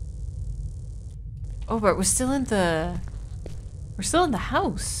 Wait. Oh, but we're still in the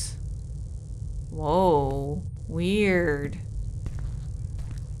house. Whoa. Weird.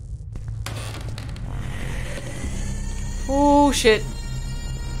 Oh, shit.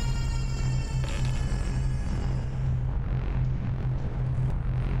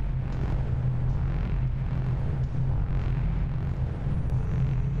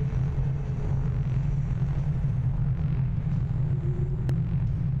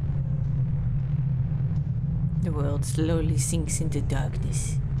 The world slowly sinks into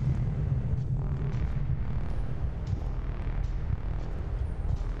darkness.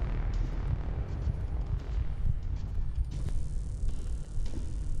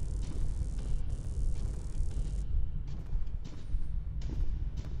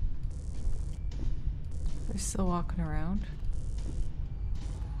 They're still walking around.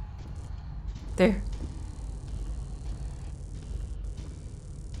 There.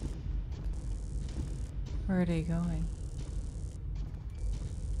 Where are they going?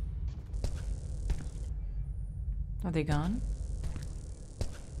 Are they gone?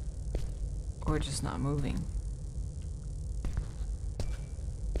 Or just not moving?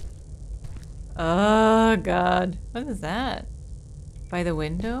 Oh god. What is that? By the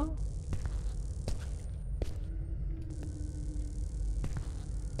window?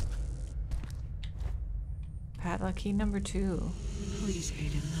 Padlock key number 2. Please,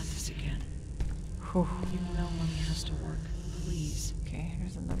 Aiden, not this again. Whew. You know Mommy has to work. Please. Okay,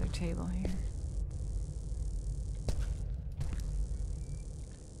 here's another table here.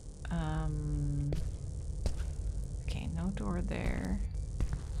 Okay, no door there.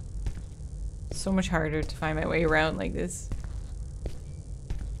 So much harder to find my way around like this.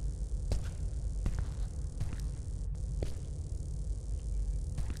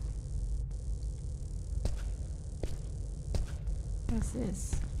 What's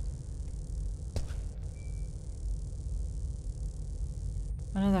this?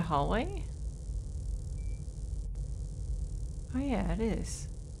 Another hallway? Oh yeah, it is.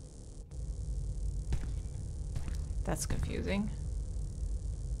 That's confusing.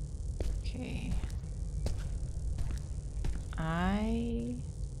 Okay.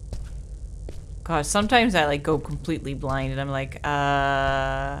 God, sometimes I like go completely blind and I'm like,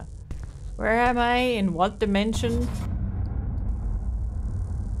 where am I? In what dimension?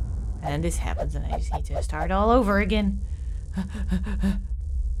 And this happens and I just need to start all over again.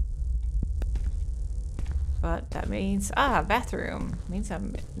 But that means, bathroom. Means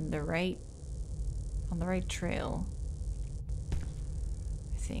I'm in the right, on the right trail.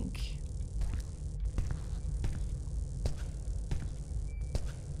 I think.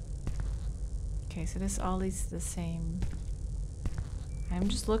 Okay, so this all is the same. I'm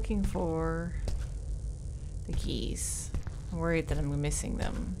just looking for the keys. I'm worried that I'm missing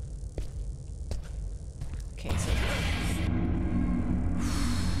them. Okay, so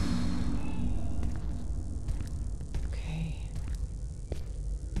okay.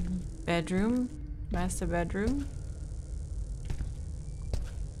 Bedroom? Master bedroom?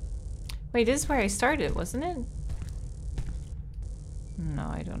 Wait, this is where I started, wasn't it? No,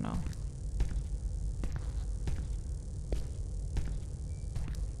 I don't know.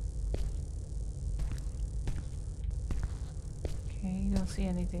 Okay, don't see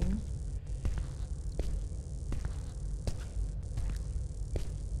anything.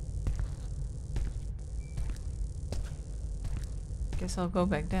 Guess I'll go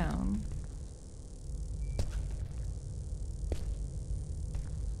back down.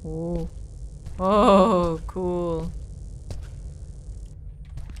 Oh. Oh, cool.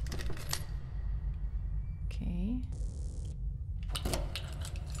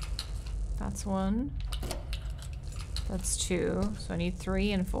 That's 1. That's 2. So I need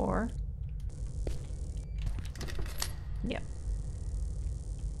 3 and 4. Yep.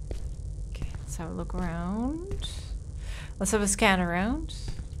 Okay, let's have a look around. Let's have a scan around.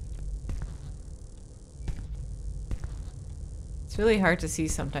 It's really hard to see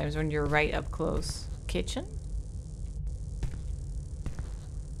sometimes when you're right up close. Kitchen?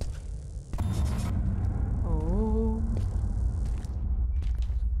 Oh.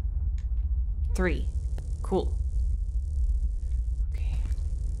 3. Cool. Okay.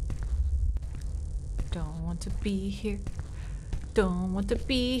 Don't want to be here. Don't want to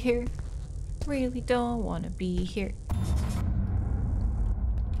be here. Really don't want to be here.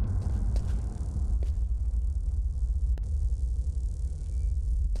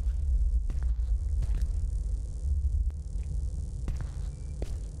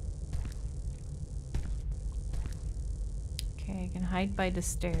 Okay, I can hide by the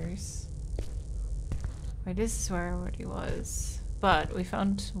stairs. Wait, this is where I already was. But we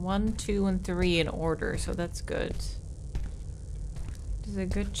found 1, 2, and 3 in order, so that's good. There's a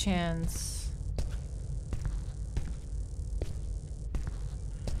good chance.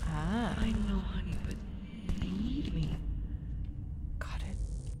 Ah. I know, honey, but they need me. Got it.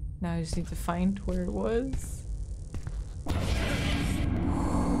 Now I just need to find where it was.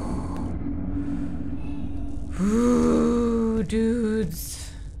 Ooh,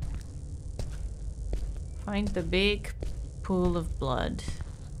 dudes. Find the big pool of blood.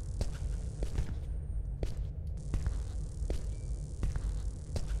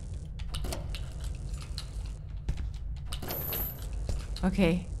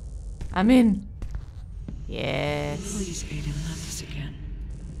 Okay. I'm in. Yes. Please, Aiden, not this again.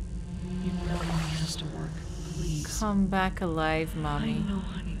 You know Mommy has to work. Please. Come back alive, I Mommy. know,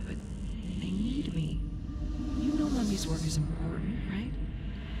 honey, but they need me. You know Mommy's work is important, right?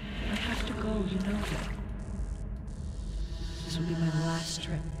 I have to go, you know that. This will be my last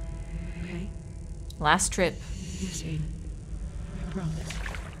trip, okay? Last trip. Yes, Aiden. I promise.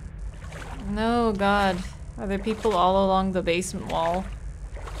 No, God. Are there people all along the basement wall?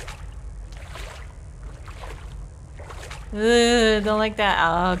 Ugh, don't like that.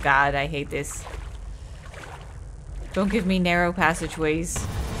 Oh, God, I hate this. Don't give me narrow passageways. Come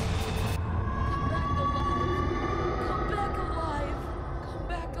back alive. Come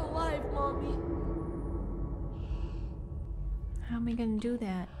back alive, Mommy. How am I gonna do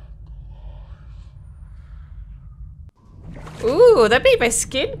that? Ooh, that made my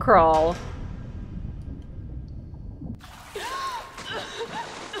skin crawl.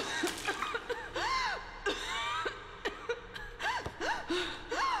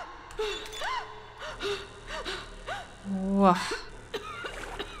 Whoa.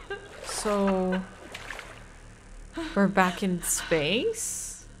 So we're back in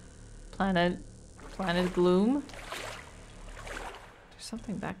space? Planet Gloom? There's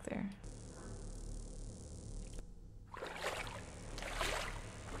something back there.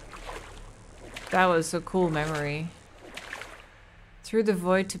 That was a cool memory. Through the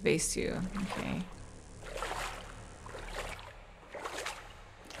void to base 2. Okay.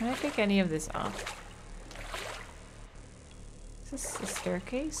 Can I pick any of this up? Is this a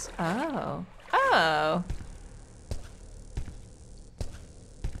staircase? Oh. Oh!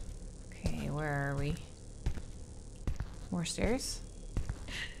 Okay, where are we? More stairs?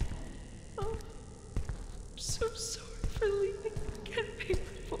 Oh, I'm so sorry for leaving again, baby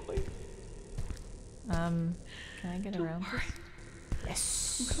boy. Can I get Don't around worry.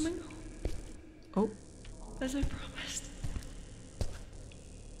 this? I'm Yes! coming home, Oh. as I promised.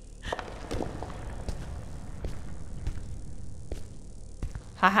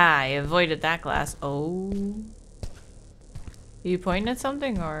 Haha, I avoided that glass. Oh. Are you pointing at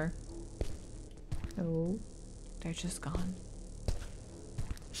something or? No. They're just gone.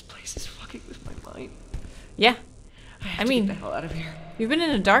 This place is fucking with my mind. Yeah. I have to mean- get the hell out of here. You've been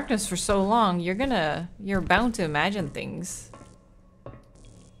in the darkness for so long, you're bound to imagine things.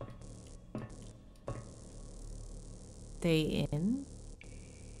 They in?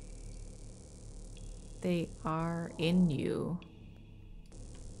 They are in you.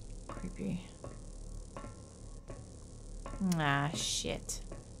 Creepy. Ah, shit.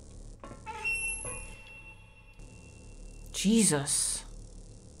 Jesus.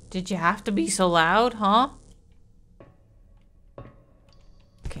 Did you have to be so loud, huh?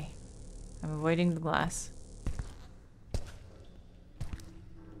 Okay. I'm avoiding the glass.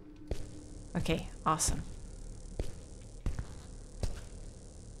 Okay, awesome.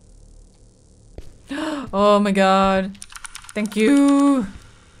 Oh my god. Thank you.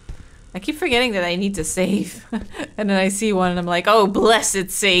 I keep forgetting that I need to save. And then I see one and I'm like, oh, blessed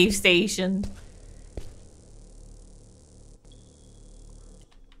save station.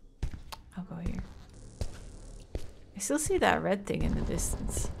 I'll go here. I still see that red thing in the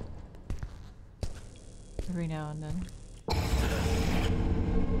distance. Every now and then.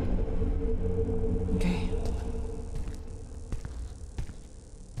 Okay.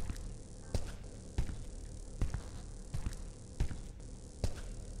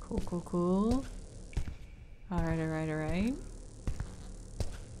 Cool, cool, cool. Alright, alright, alright.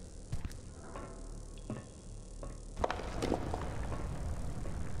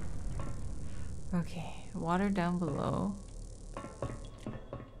 Okay, water down below.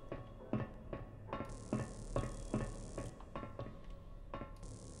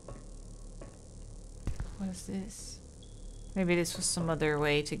 What is this? Maybe this was some other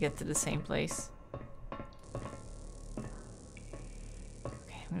way to get to the same place.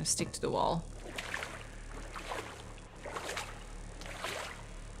 Okay, I'm gonna stick to the wall.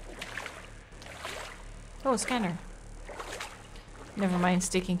 Oh, a scanner. Never mind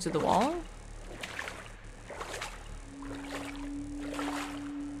sticking to the wall.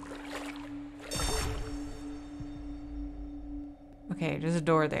 Okay, there's a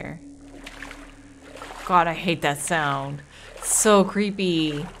door there. God, I hate that sound. It's so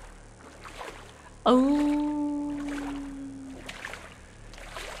creepy. Oh.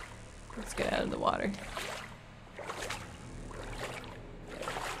 Let's get out of the water.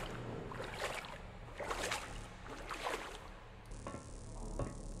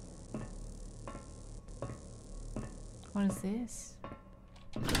 What is this?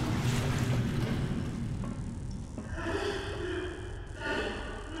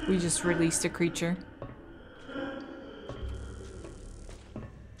 We just released a creature.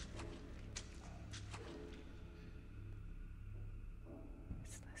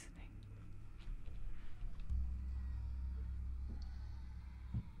 It's listening.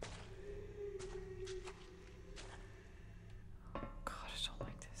 God, I don't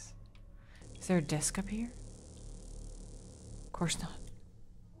like this. Is there a desk up here? Of course not.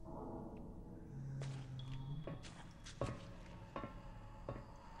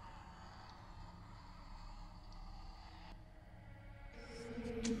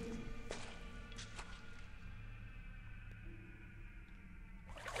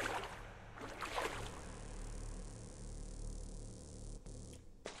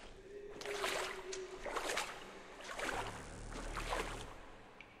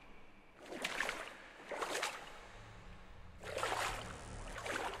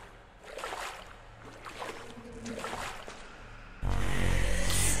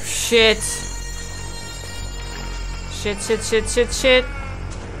 Shit. Shit, shit, shit, shit, shit.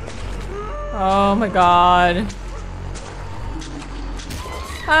 Oh my god.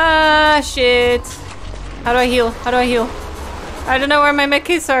 Ah, shit. How do I heal? How do I heal? I don't know where my med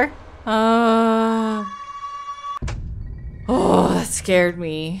kits are. Oh, that scared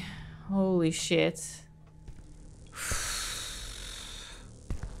me. Holy shit.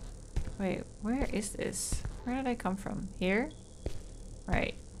 Wait, where is this? Where did I come from? Here?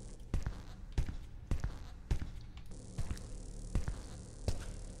 Right.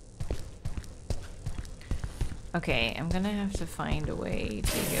 Okay, I'm gonna have to find a way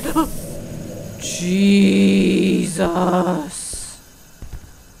to get up. Jesus!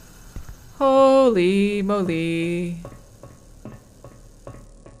 Holy moly.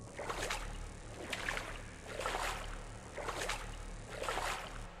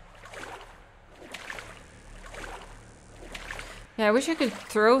 Yeah, I wish I could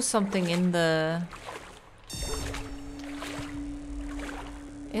throw something in the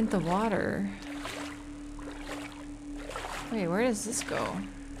water. Wait, where does this go?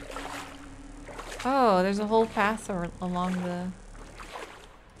 Oh, there's a whole path along the...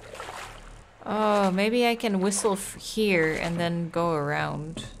 Oh, maybe I can whistle here and then go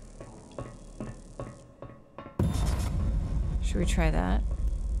around. Should we try that?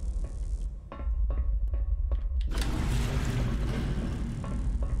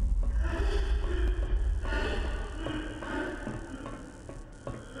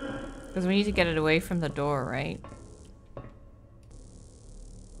 Because we need to get it away from the door, right?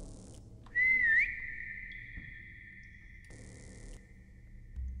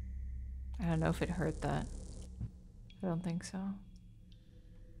 I don't know if it hurt that. I don't think so.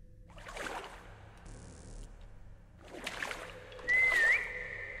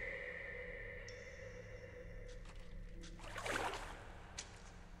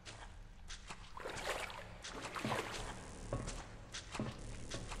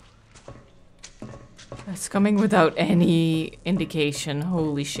 It's coming without any indication.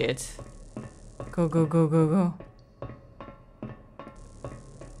 Holy shit. Go, go, go, go, go.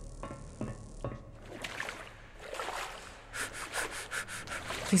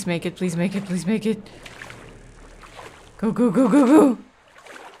 Please make it, please make it, please make it. Go, go, go, go, go.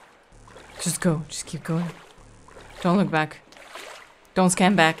 Just go, just keep going. Don't look back. Don't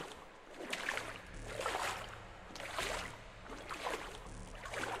scan back.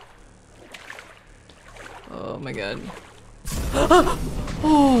 Oh my god.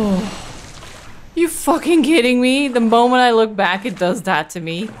 Oh. You fucking kidding me? The moment I look back, it does that to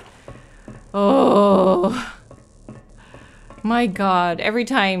me. Oh. My god. Every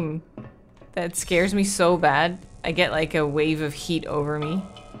time that scares me so bad, I get like a wave of heat over me.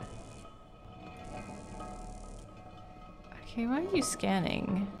 Okay, why are you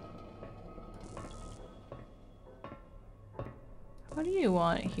scanning? What do you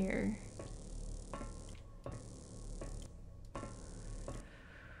want here?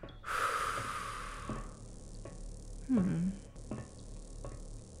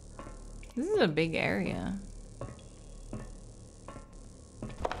 This is a big area.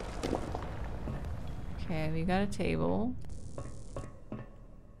 Okay, we got a table.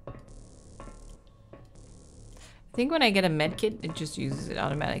 I think when I get a med kit, it just uses it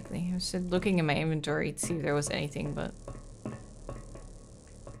automatically. I was looking in my inventory to see if there was anything, but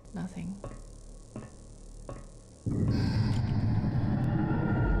nothing.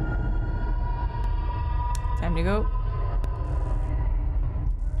 Time to go.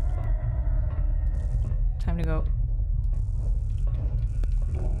 Time to go.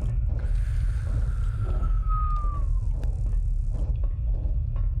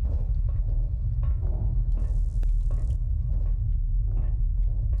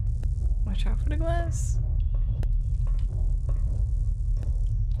 Watch out for the glass.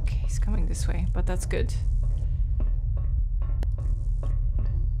 Okay, he's coming this way, but that's good.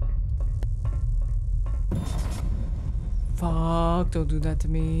 Fuck, don't do that to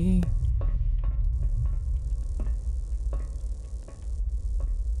me.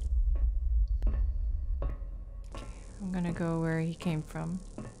 Okay, I'm gonna go where he came from.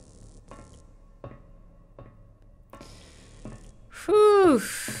 Whew.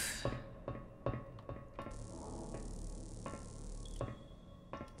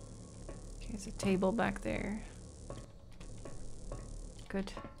 Okay, there's a table back there.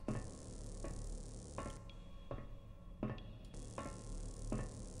 Good.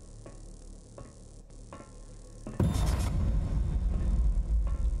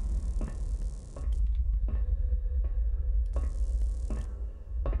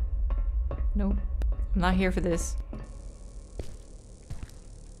 Nope. I'm not here for this.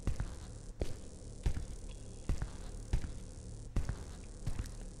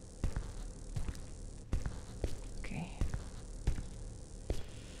 Okay.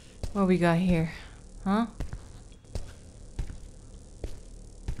 What we got here? Huh?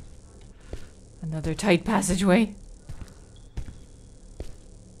 Another tight passageway.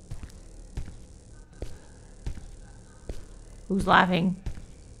 Who's laughing?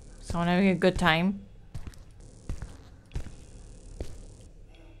 Someone having a good time?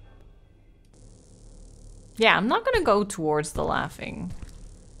 Yeah, I'm not gonna go towards the laughing.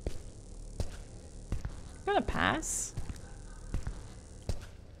 I'm gonna pass.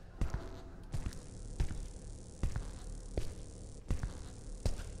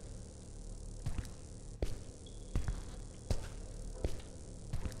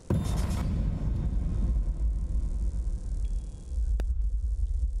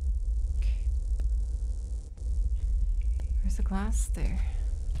 Where's the glass? There.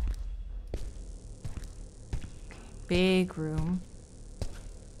 Okay, big room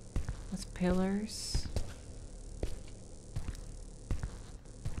with pillars.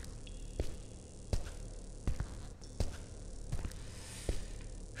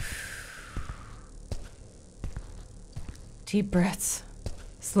 Deep breaths,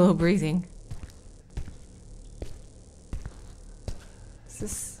 slow breathing. Is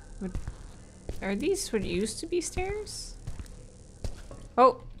this what? Are these what used to be stairs?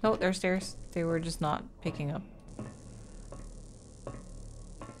 Oh, no, they're stairs. They were just not picking up.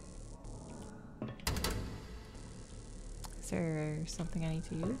 Is there something I need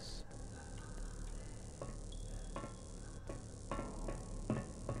to use?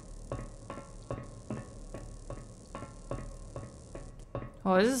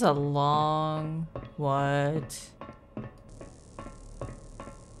 Oh, this is a long... What?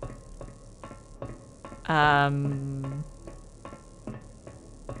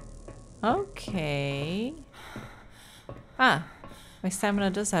 Okay. Ah, my stamina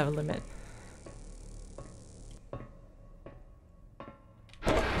does have a limit.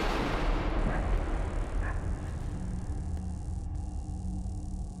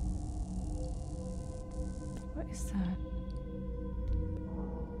 What is that?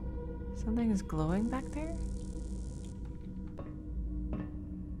 Something is glowing back there?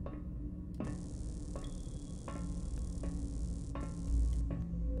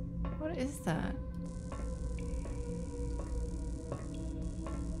 What is that?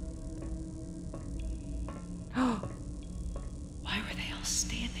 Why were they all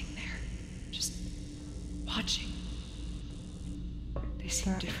standing there? Just watching. They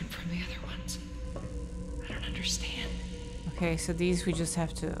seem different from the other ones. I don't understand. Okay, so these we just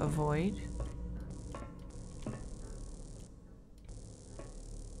have to avoid.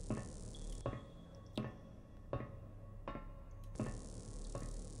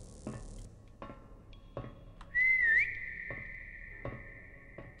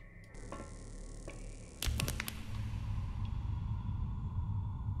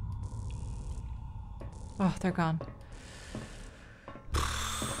 Oh, they're gone.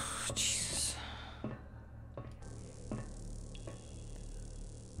 Jesus.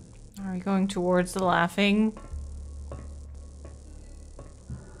 Are we going towards the laughing?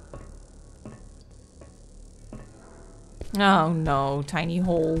 Oh no, tiny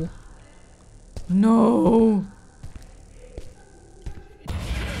hole. No.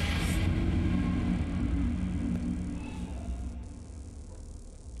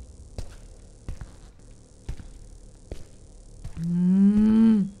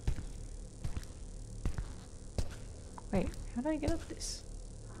 Wait, how do I get up this?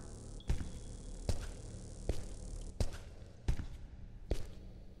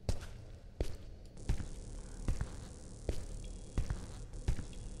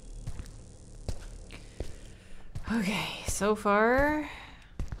 Okay, so far,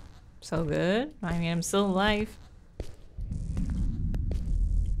 so good. I mean, I'm still alive.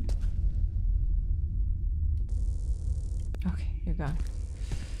 Okay, you're gone.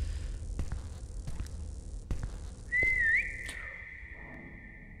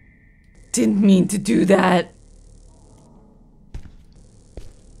 Didn't mean to do that.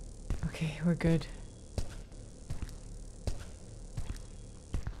 Okay, we're good.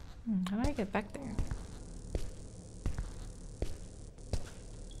 How do I get back there?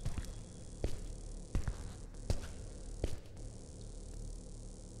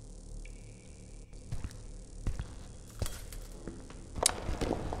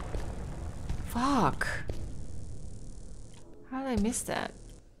 Fuck. How did I miss that?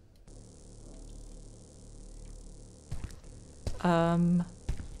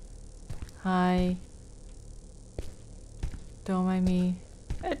 Hi. Don't mind me.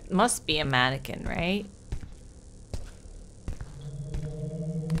 It must be a mannequin, right?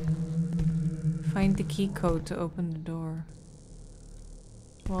 Find the key code to open the door.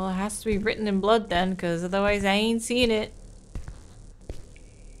 Well, it has to be written in blood then, because otherwise I ain't seen it.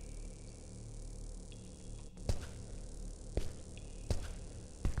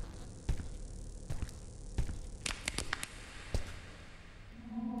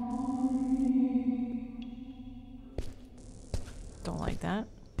 Don't like that.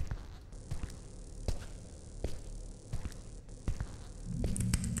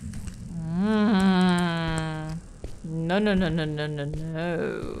 No, no, no, no, no, no,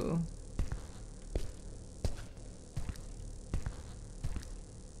 no.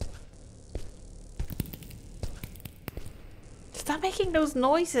 Stop making those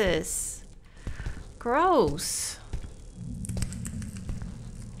noises. Gross.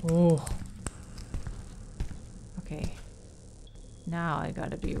 Oh. Okay. Now I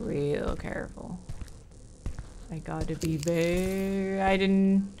gotta be real careful. I gotta be very... I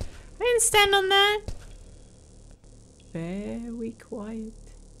didn't stand on that. Very quiet.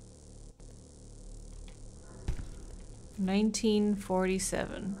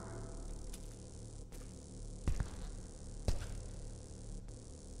 1947.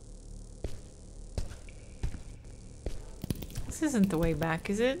 This isn't the way back,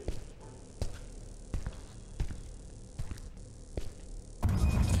 is it?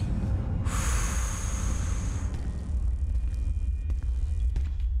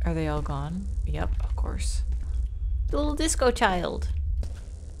 Are they all gone? Yep, of course. The little disco child.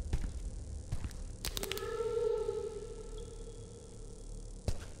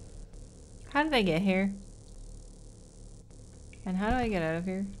 How did I get here? And how do I get out of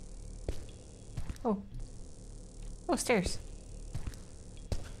here? Oh. Oh, stairs.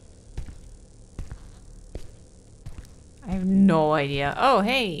 I have no idea. Oh,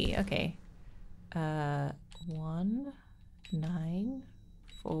 hey. Okay. 1, 9,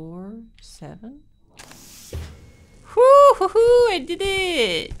 4, 7. Whoo, hoo, hoo, I did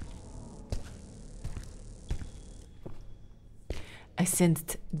it! I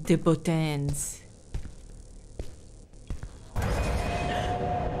sensed the buttons.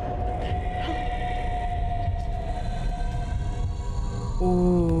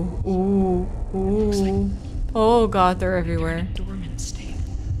 Ooh, ooh, ooh. Oh god, they're everywhere. Dormant state.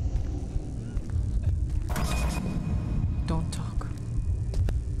 Don't talk.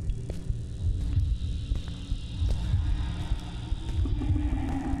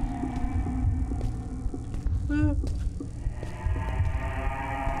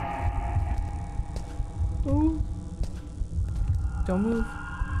 Ooh. Don't move.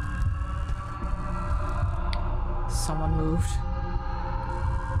 Someone moved.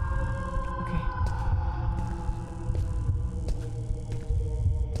 Okay.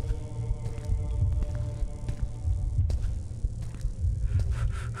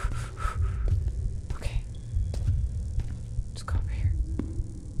 Okay. Let's go over here.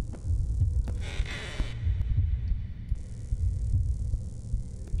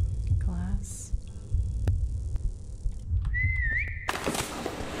 Glass.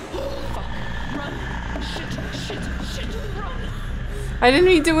 I didn't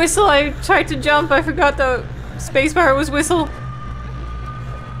mean to whistle. I tried to jump. I forgot the spacebar was whistle.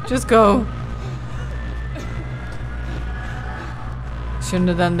 Just go. Shouldn't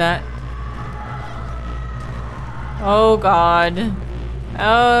have done that. Oh god.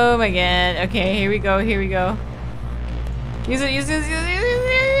 Oh my god. Okay, here we go. Here we go. Use it. Use it. Use it.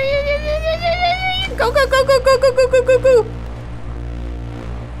 Go, go, go, go, go, go, go, go, go, go.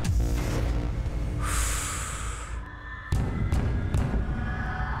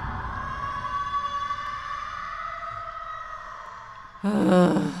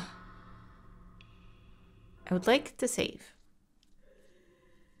 I would like to save.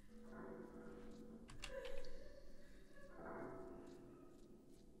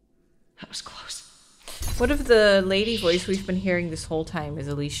 That was close. What if the lady voice we've been hearing this whole time is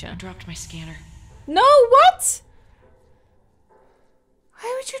I Alicia? dropped my scanner. No, what?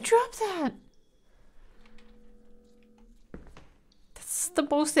 Why would you drop that? That's the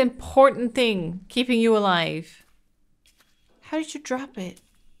most important thing, keeping you alive. How did you drop it?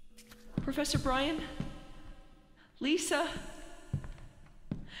 Professor Brian? Lisa?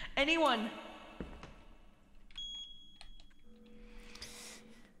 Anyone?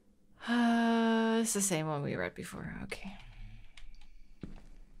 It's the same one we read before. Okay.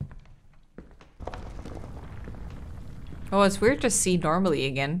 Oh, it's weird to see normally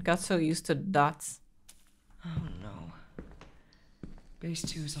again. Got so used to the dots. Oh no. Base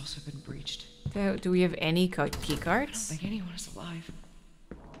 2 has also been breached. Do we have any key I don't cards? think anyone is alive.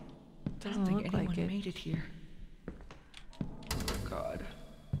 I Doesn't don't think look anyone like it. made it here. Oh god.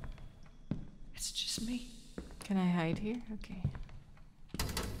 It's just me. Can I hide here? Okay.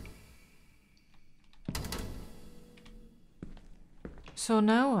 So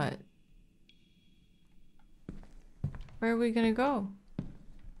now what? Where are we gonna go?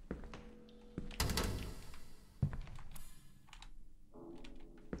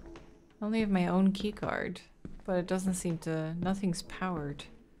 I only have my own key card, but it doesn't seem to... Nothing's powered.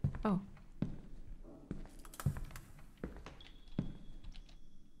 Oh.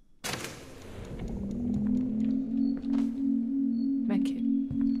 Medkit.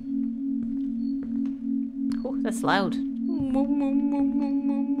 Oh, that's loud.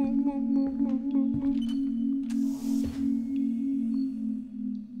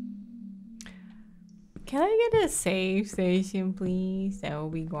 Can I get a save station, please? That will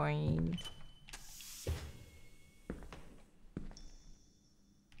be great.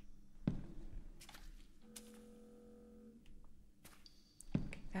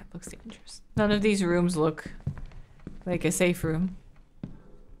 Okay, that looks dangerous. None of these rooms look like a safe room.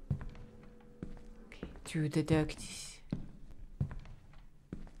 Okay, through the ducts.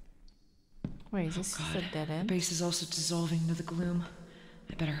 Wait, is this just a dead The end? base is also dissolving into the gloom.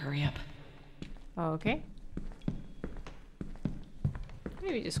 I better hurry up. Oh, okay.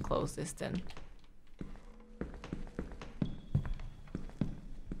 Maybe just close this then.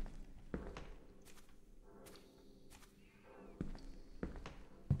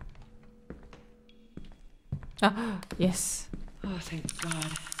 Ah, yes. Oh, thank God.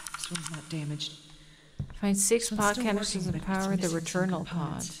 This one's not damaged. Find 6 This one's pod still canisters working, and but it's power the missing some returnal pod.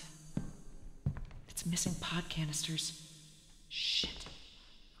 components. It's missing pod canisters. Shit.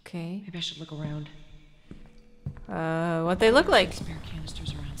 Okay. Maybe I should look around. What they look like? Spare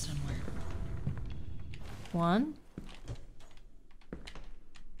canisters around somewhere. 1,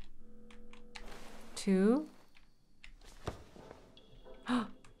 2.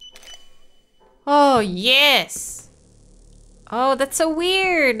 Oh, yes! Oh, that's so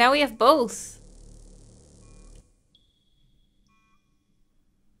weird! Now we have both.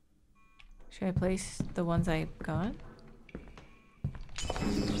 Should I place the ones I got?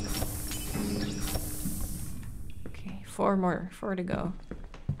 Okay, Four more. 4 to go.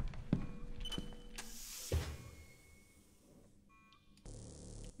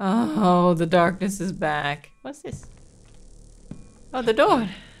 Oh, the darkness is back. What's this? Oh, the door.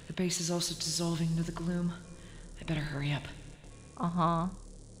 The base is also dissolving into the gloom. I better hurry up. Uh-huh.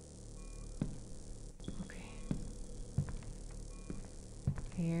 Okay.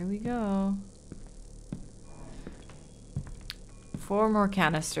 Here we go. 4 more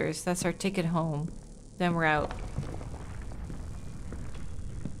canisters. That's our ticket home. Then we're out.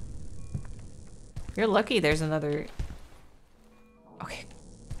 You're lucky there's another... Okay.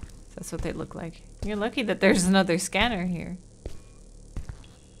 That's what they look like. You're lucky that there's another scanner here.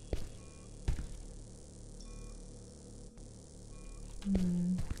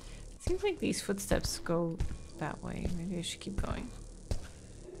 Seems like these footsteps go that way. Maybe I should keep going.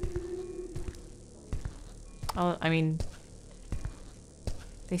 Oh, I mean...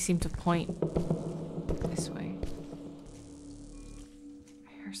 They seem to point this way.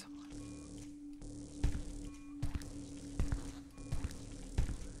 I hear someone.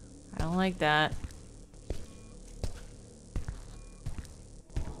 I don't like that.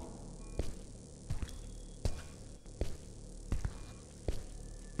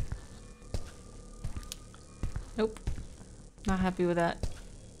 Nope. Not happy with that.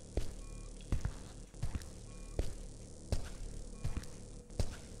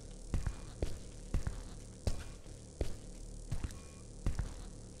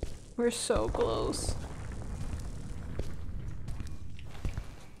 We're so close.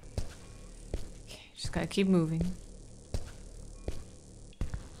 Okay, just gotta keep moving.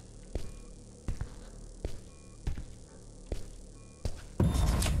 I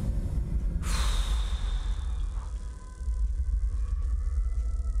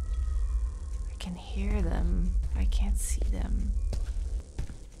can hear them. I can't see them.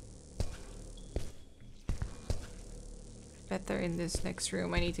 Bet they're in this next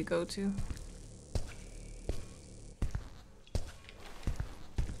room I need to go to.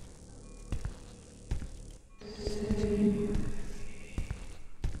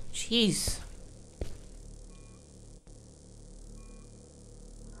 Jeez.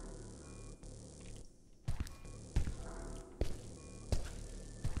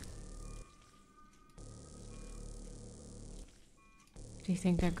 Do you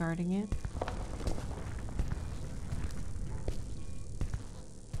think they're guarding it?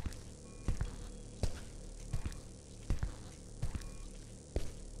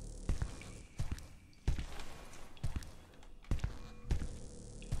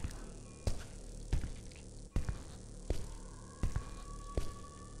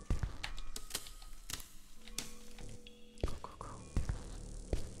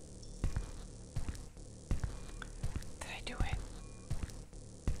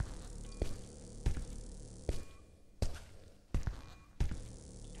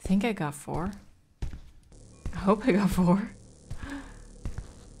 I think I got 4. I hope I got 4.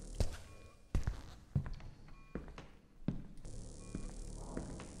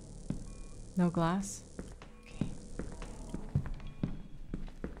 No glass? Okay.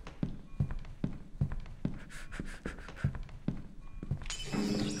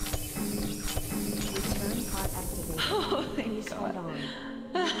 Return pod activated. Oh, thank Please God. hold on.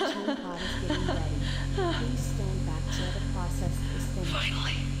 The return pod is getting ready. Please stand back till the process is finished.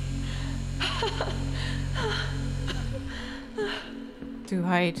 Finally. To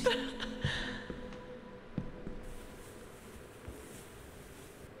hide.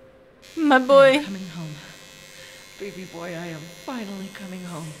 My boy. I'm coming home. Baby boy, I am finally coming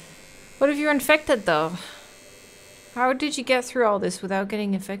home. What if you're infected though? How did you get through all this without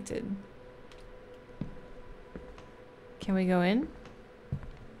getting infected? Can we go in?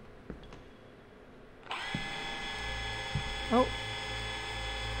 Oh.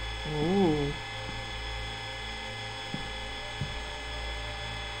 Ooh.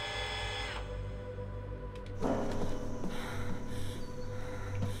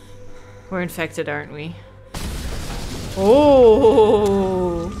 We're infected, aren't we?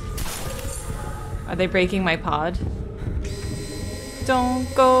 Oh! Are they breaking my pod? Don't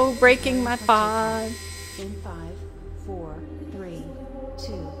go breaking my pod. In 5, 4, 3,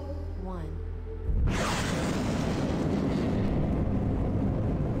 2, 1.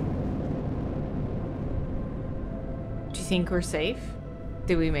 Do you think we're safe?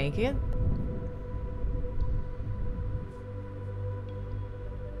 Did we make it?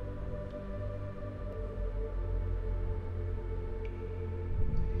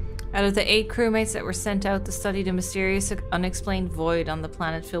 Out of the 8 crewmates that were sent out to study the mysterious unexplained void on the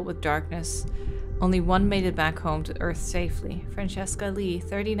planet filled with darkness, Only one made it back home to Earth safely. Francesca Lee,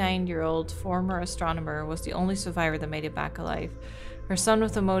 39-year-old former astronomer, was the only survivor that made it back alive. Her son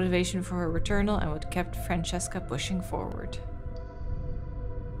was the motivation for her return and what kept Francesca pushing forward.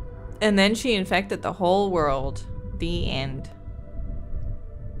 And then she infected the whole world. The end.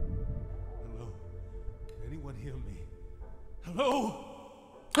 Hello? Can anyone hear me? Hello?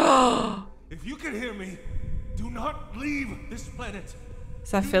 If you can hear me, do not leave this planet.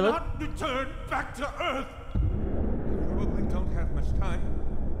 Is that Do Philip? not return back to Earth. I probably don't have much time,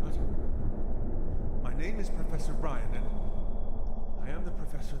 but my name is Professor Brian, and I am the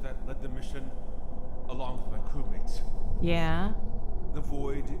professor that led the mission along with my crewmates. Yeah. The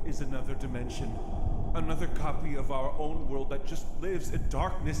Void is another dimension, another copy of our own world that just lives in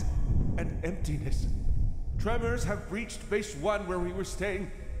darkness and emptiness. Tremors have breached Base 1 where we were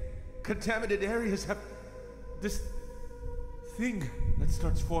staying. Contaminated areas have this thing that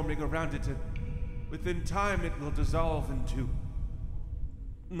starts forming around it, and within time it will dissolve into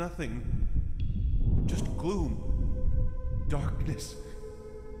nothing. Just gloom, darkness,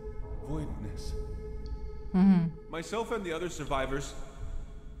 voidness. Myself and the other survivors,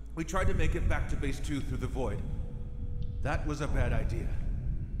 we tried to make it back to Base 2 through the Void. That was a bad idea.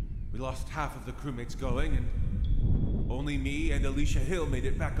 We lost half of the crewmates going, and only me and Alicia Hill made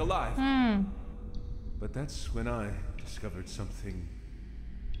it back alive. But that's when I discovered something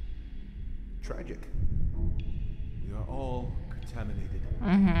tragic. We are all contaminated.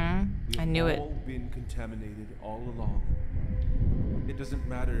 I knew it. We've all been contaminated all along. It doesn't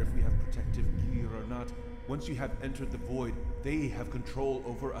matter if we have protective gear or not. Once you have entered the Void, they have control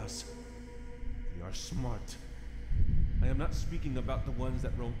over us. They are smart. I am not speaking about the ones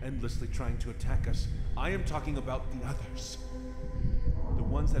that roam endlessly trying to attack us. I am talking about the others. The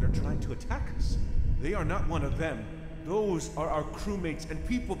ones that are trying to attack us. They are not one of them. Those are our crewmates and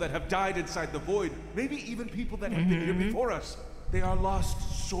people that have died inside the Void. Maybe even people that have been here before us. They are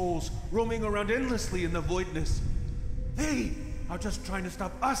lost souls roaming around endlessly in the voidness. They are just trying to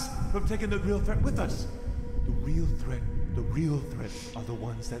stop us from taking the real threat with us. The real threat are the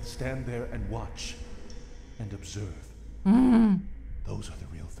ones that stand there and watch and observe. Those are the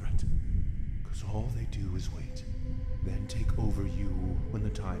real threat. Because all they do is wait, then take over you when the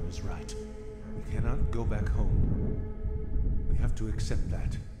time is right. We cannot go back home. We have to accept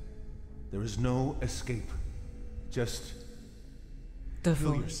that. There is no escape. Just The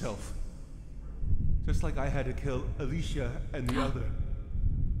kill Void. yourself. Just like I had to kill Alicia and the other.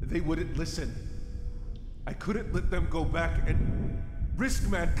 They wouldn't listen. I couldn't let them go back and risk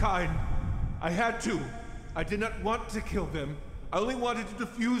mankind. I had to. I did not want to kill them. I only wanted to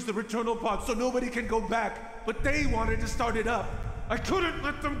defuse the returnal pod so nobody can go back. But they wanted to start it up. I couldn't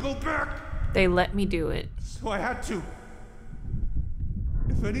let them go back. They let me do it. So I had to.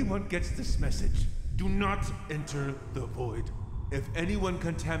 If anyone gets this message, do not enter the Void. If anyone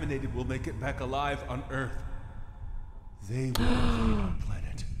contaminated will make it back alive on Earth, they will invade our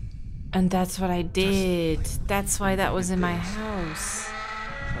planet. And that's what I did. That's why that was in my house.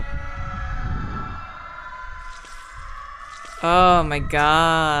 Oh my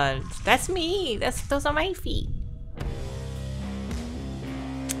god. That's me. Those are my feet.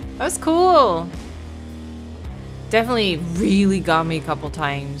 That was cool. Definitely really got me a couple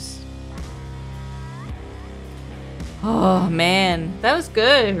times. Oh man, that was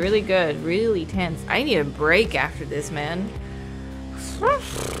good. Really good. Really tense. I need a break after this, man.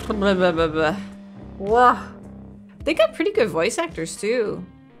 Blah, blah, blah, blah. Whoa. They got pretty good voice actors too.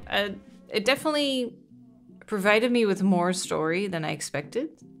 It definitely provided me with more story than I expected.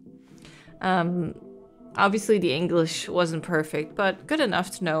 Obviously the English wasn't perfect, but good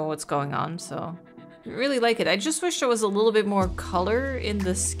enough to know what's going on, so really like it. I just wish there was a little bit more color in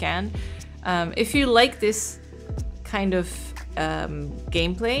the scan. If you like this kind of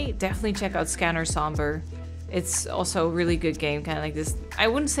gameplay, definitely check out Scanner Somber. It's also a really good game, kind of like this. I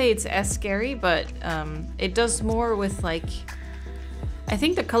wouldn't say it's as scary, but it does more with like... I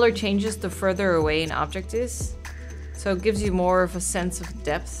think the color changes the further away an object is, so it gives you more of a sense of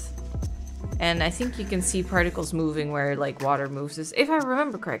depth. And I think you can see particles moving where like water moves, if I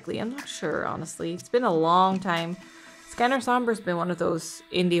remember correctly. I'm not sure, honestly. It's been a long time. Scanner Somber's been one of those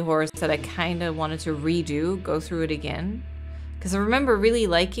indie horrors that I kind of wanted to redo, go through it again. Because I remember really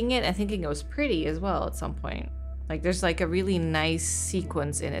liking it and thinking it was pretty as well at some point. Like there's like a really nice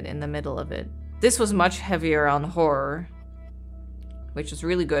sequence in it in the middle of it. This was much heavier on horror, which was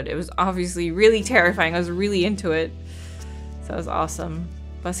really good. It was obviously really terrifying. I was really into it. So it was awesome.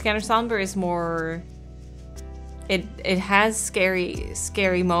 But Scanner Somber is more... It has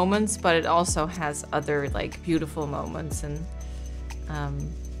scary moments, but it also has other like beautiful moments, and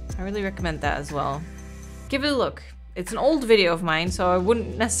I really recommend that as well. Give it a look. It's an old video of mine, so I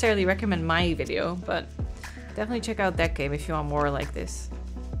wouldn't necessarily recommend my video, but definitely check out that game if you want more like this.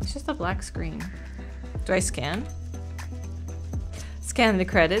 It's just a black screen. Do I scan? Scan the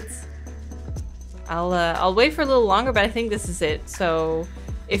credits. I'll wait for a little longer, but I think this is it. So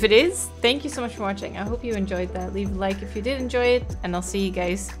if it is, thank you so much for watching. I hope you enjoyed that. Leave a like if you did enjoy it, and I'll see you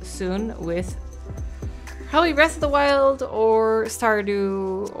guys soon with probably Breath of the Wild or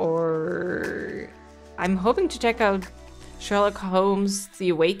Stardew, or I'm hoping to check out Sherlock Holmes The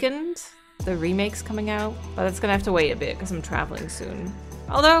Awakened. The remake's coming out, but that's gonna have to wait a bit because I'm traveling soon.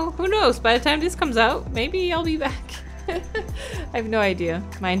 Although, who knows, by the time this comes out, maybe I'll be back. I have no idea.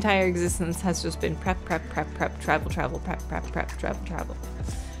 My entire existence has just been prep, travel, prep, travel.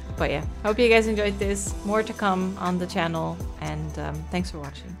 But yeah, hope you guys enjoyed this. More to come on the channel, and thanks for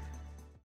watching.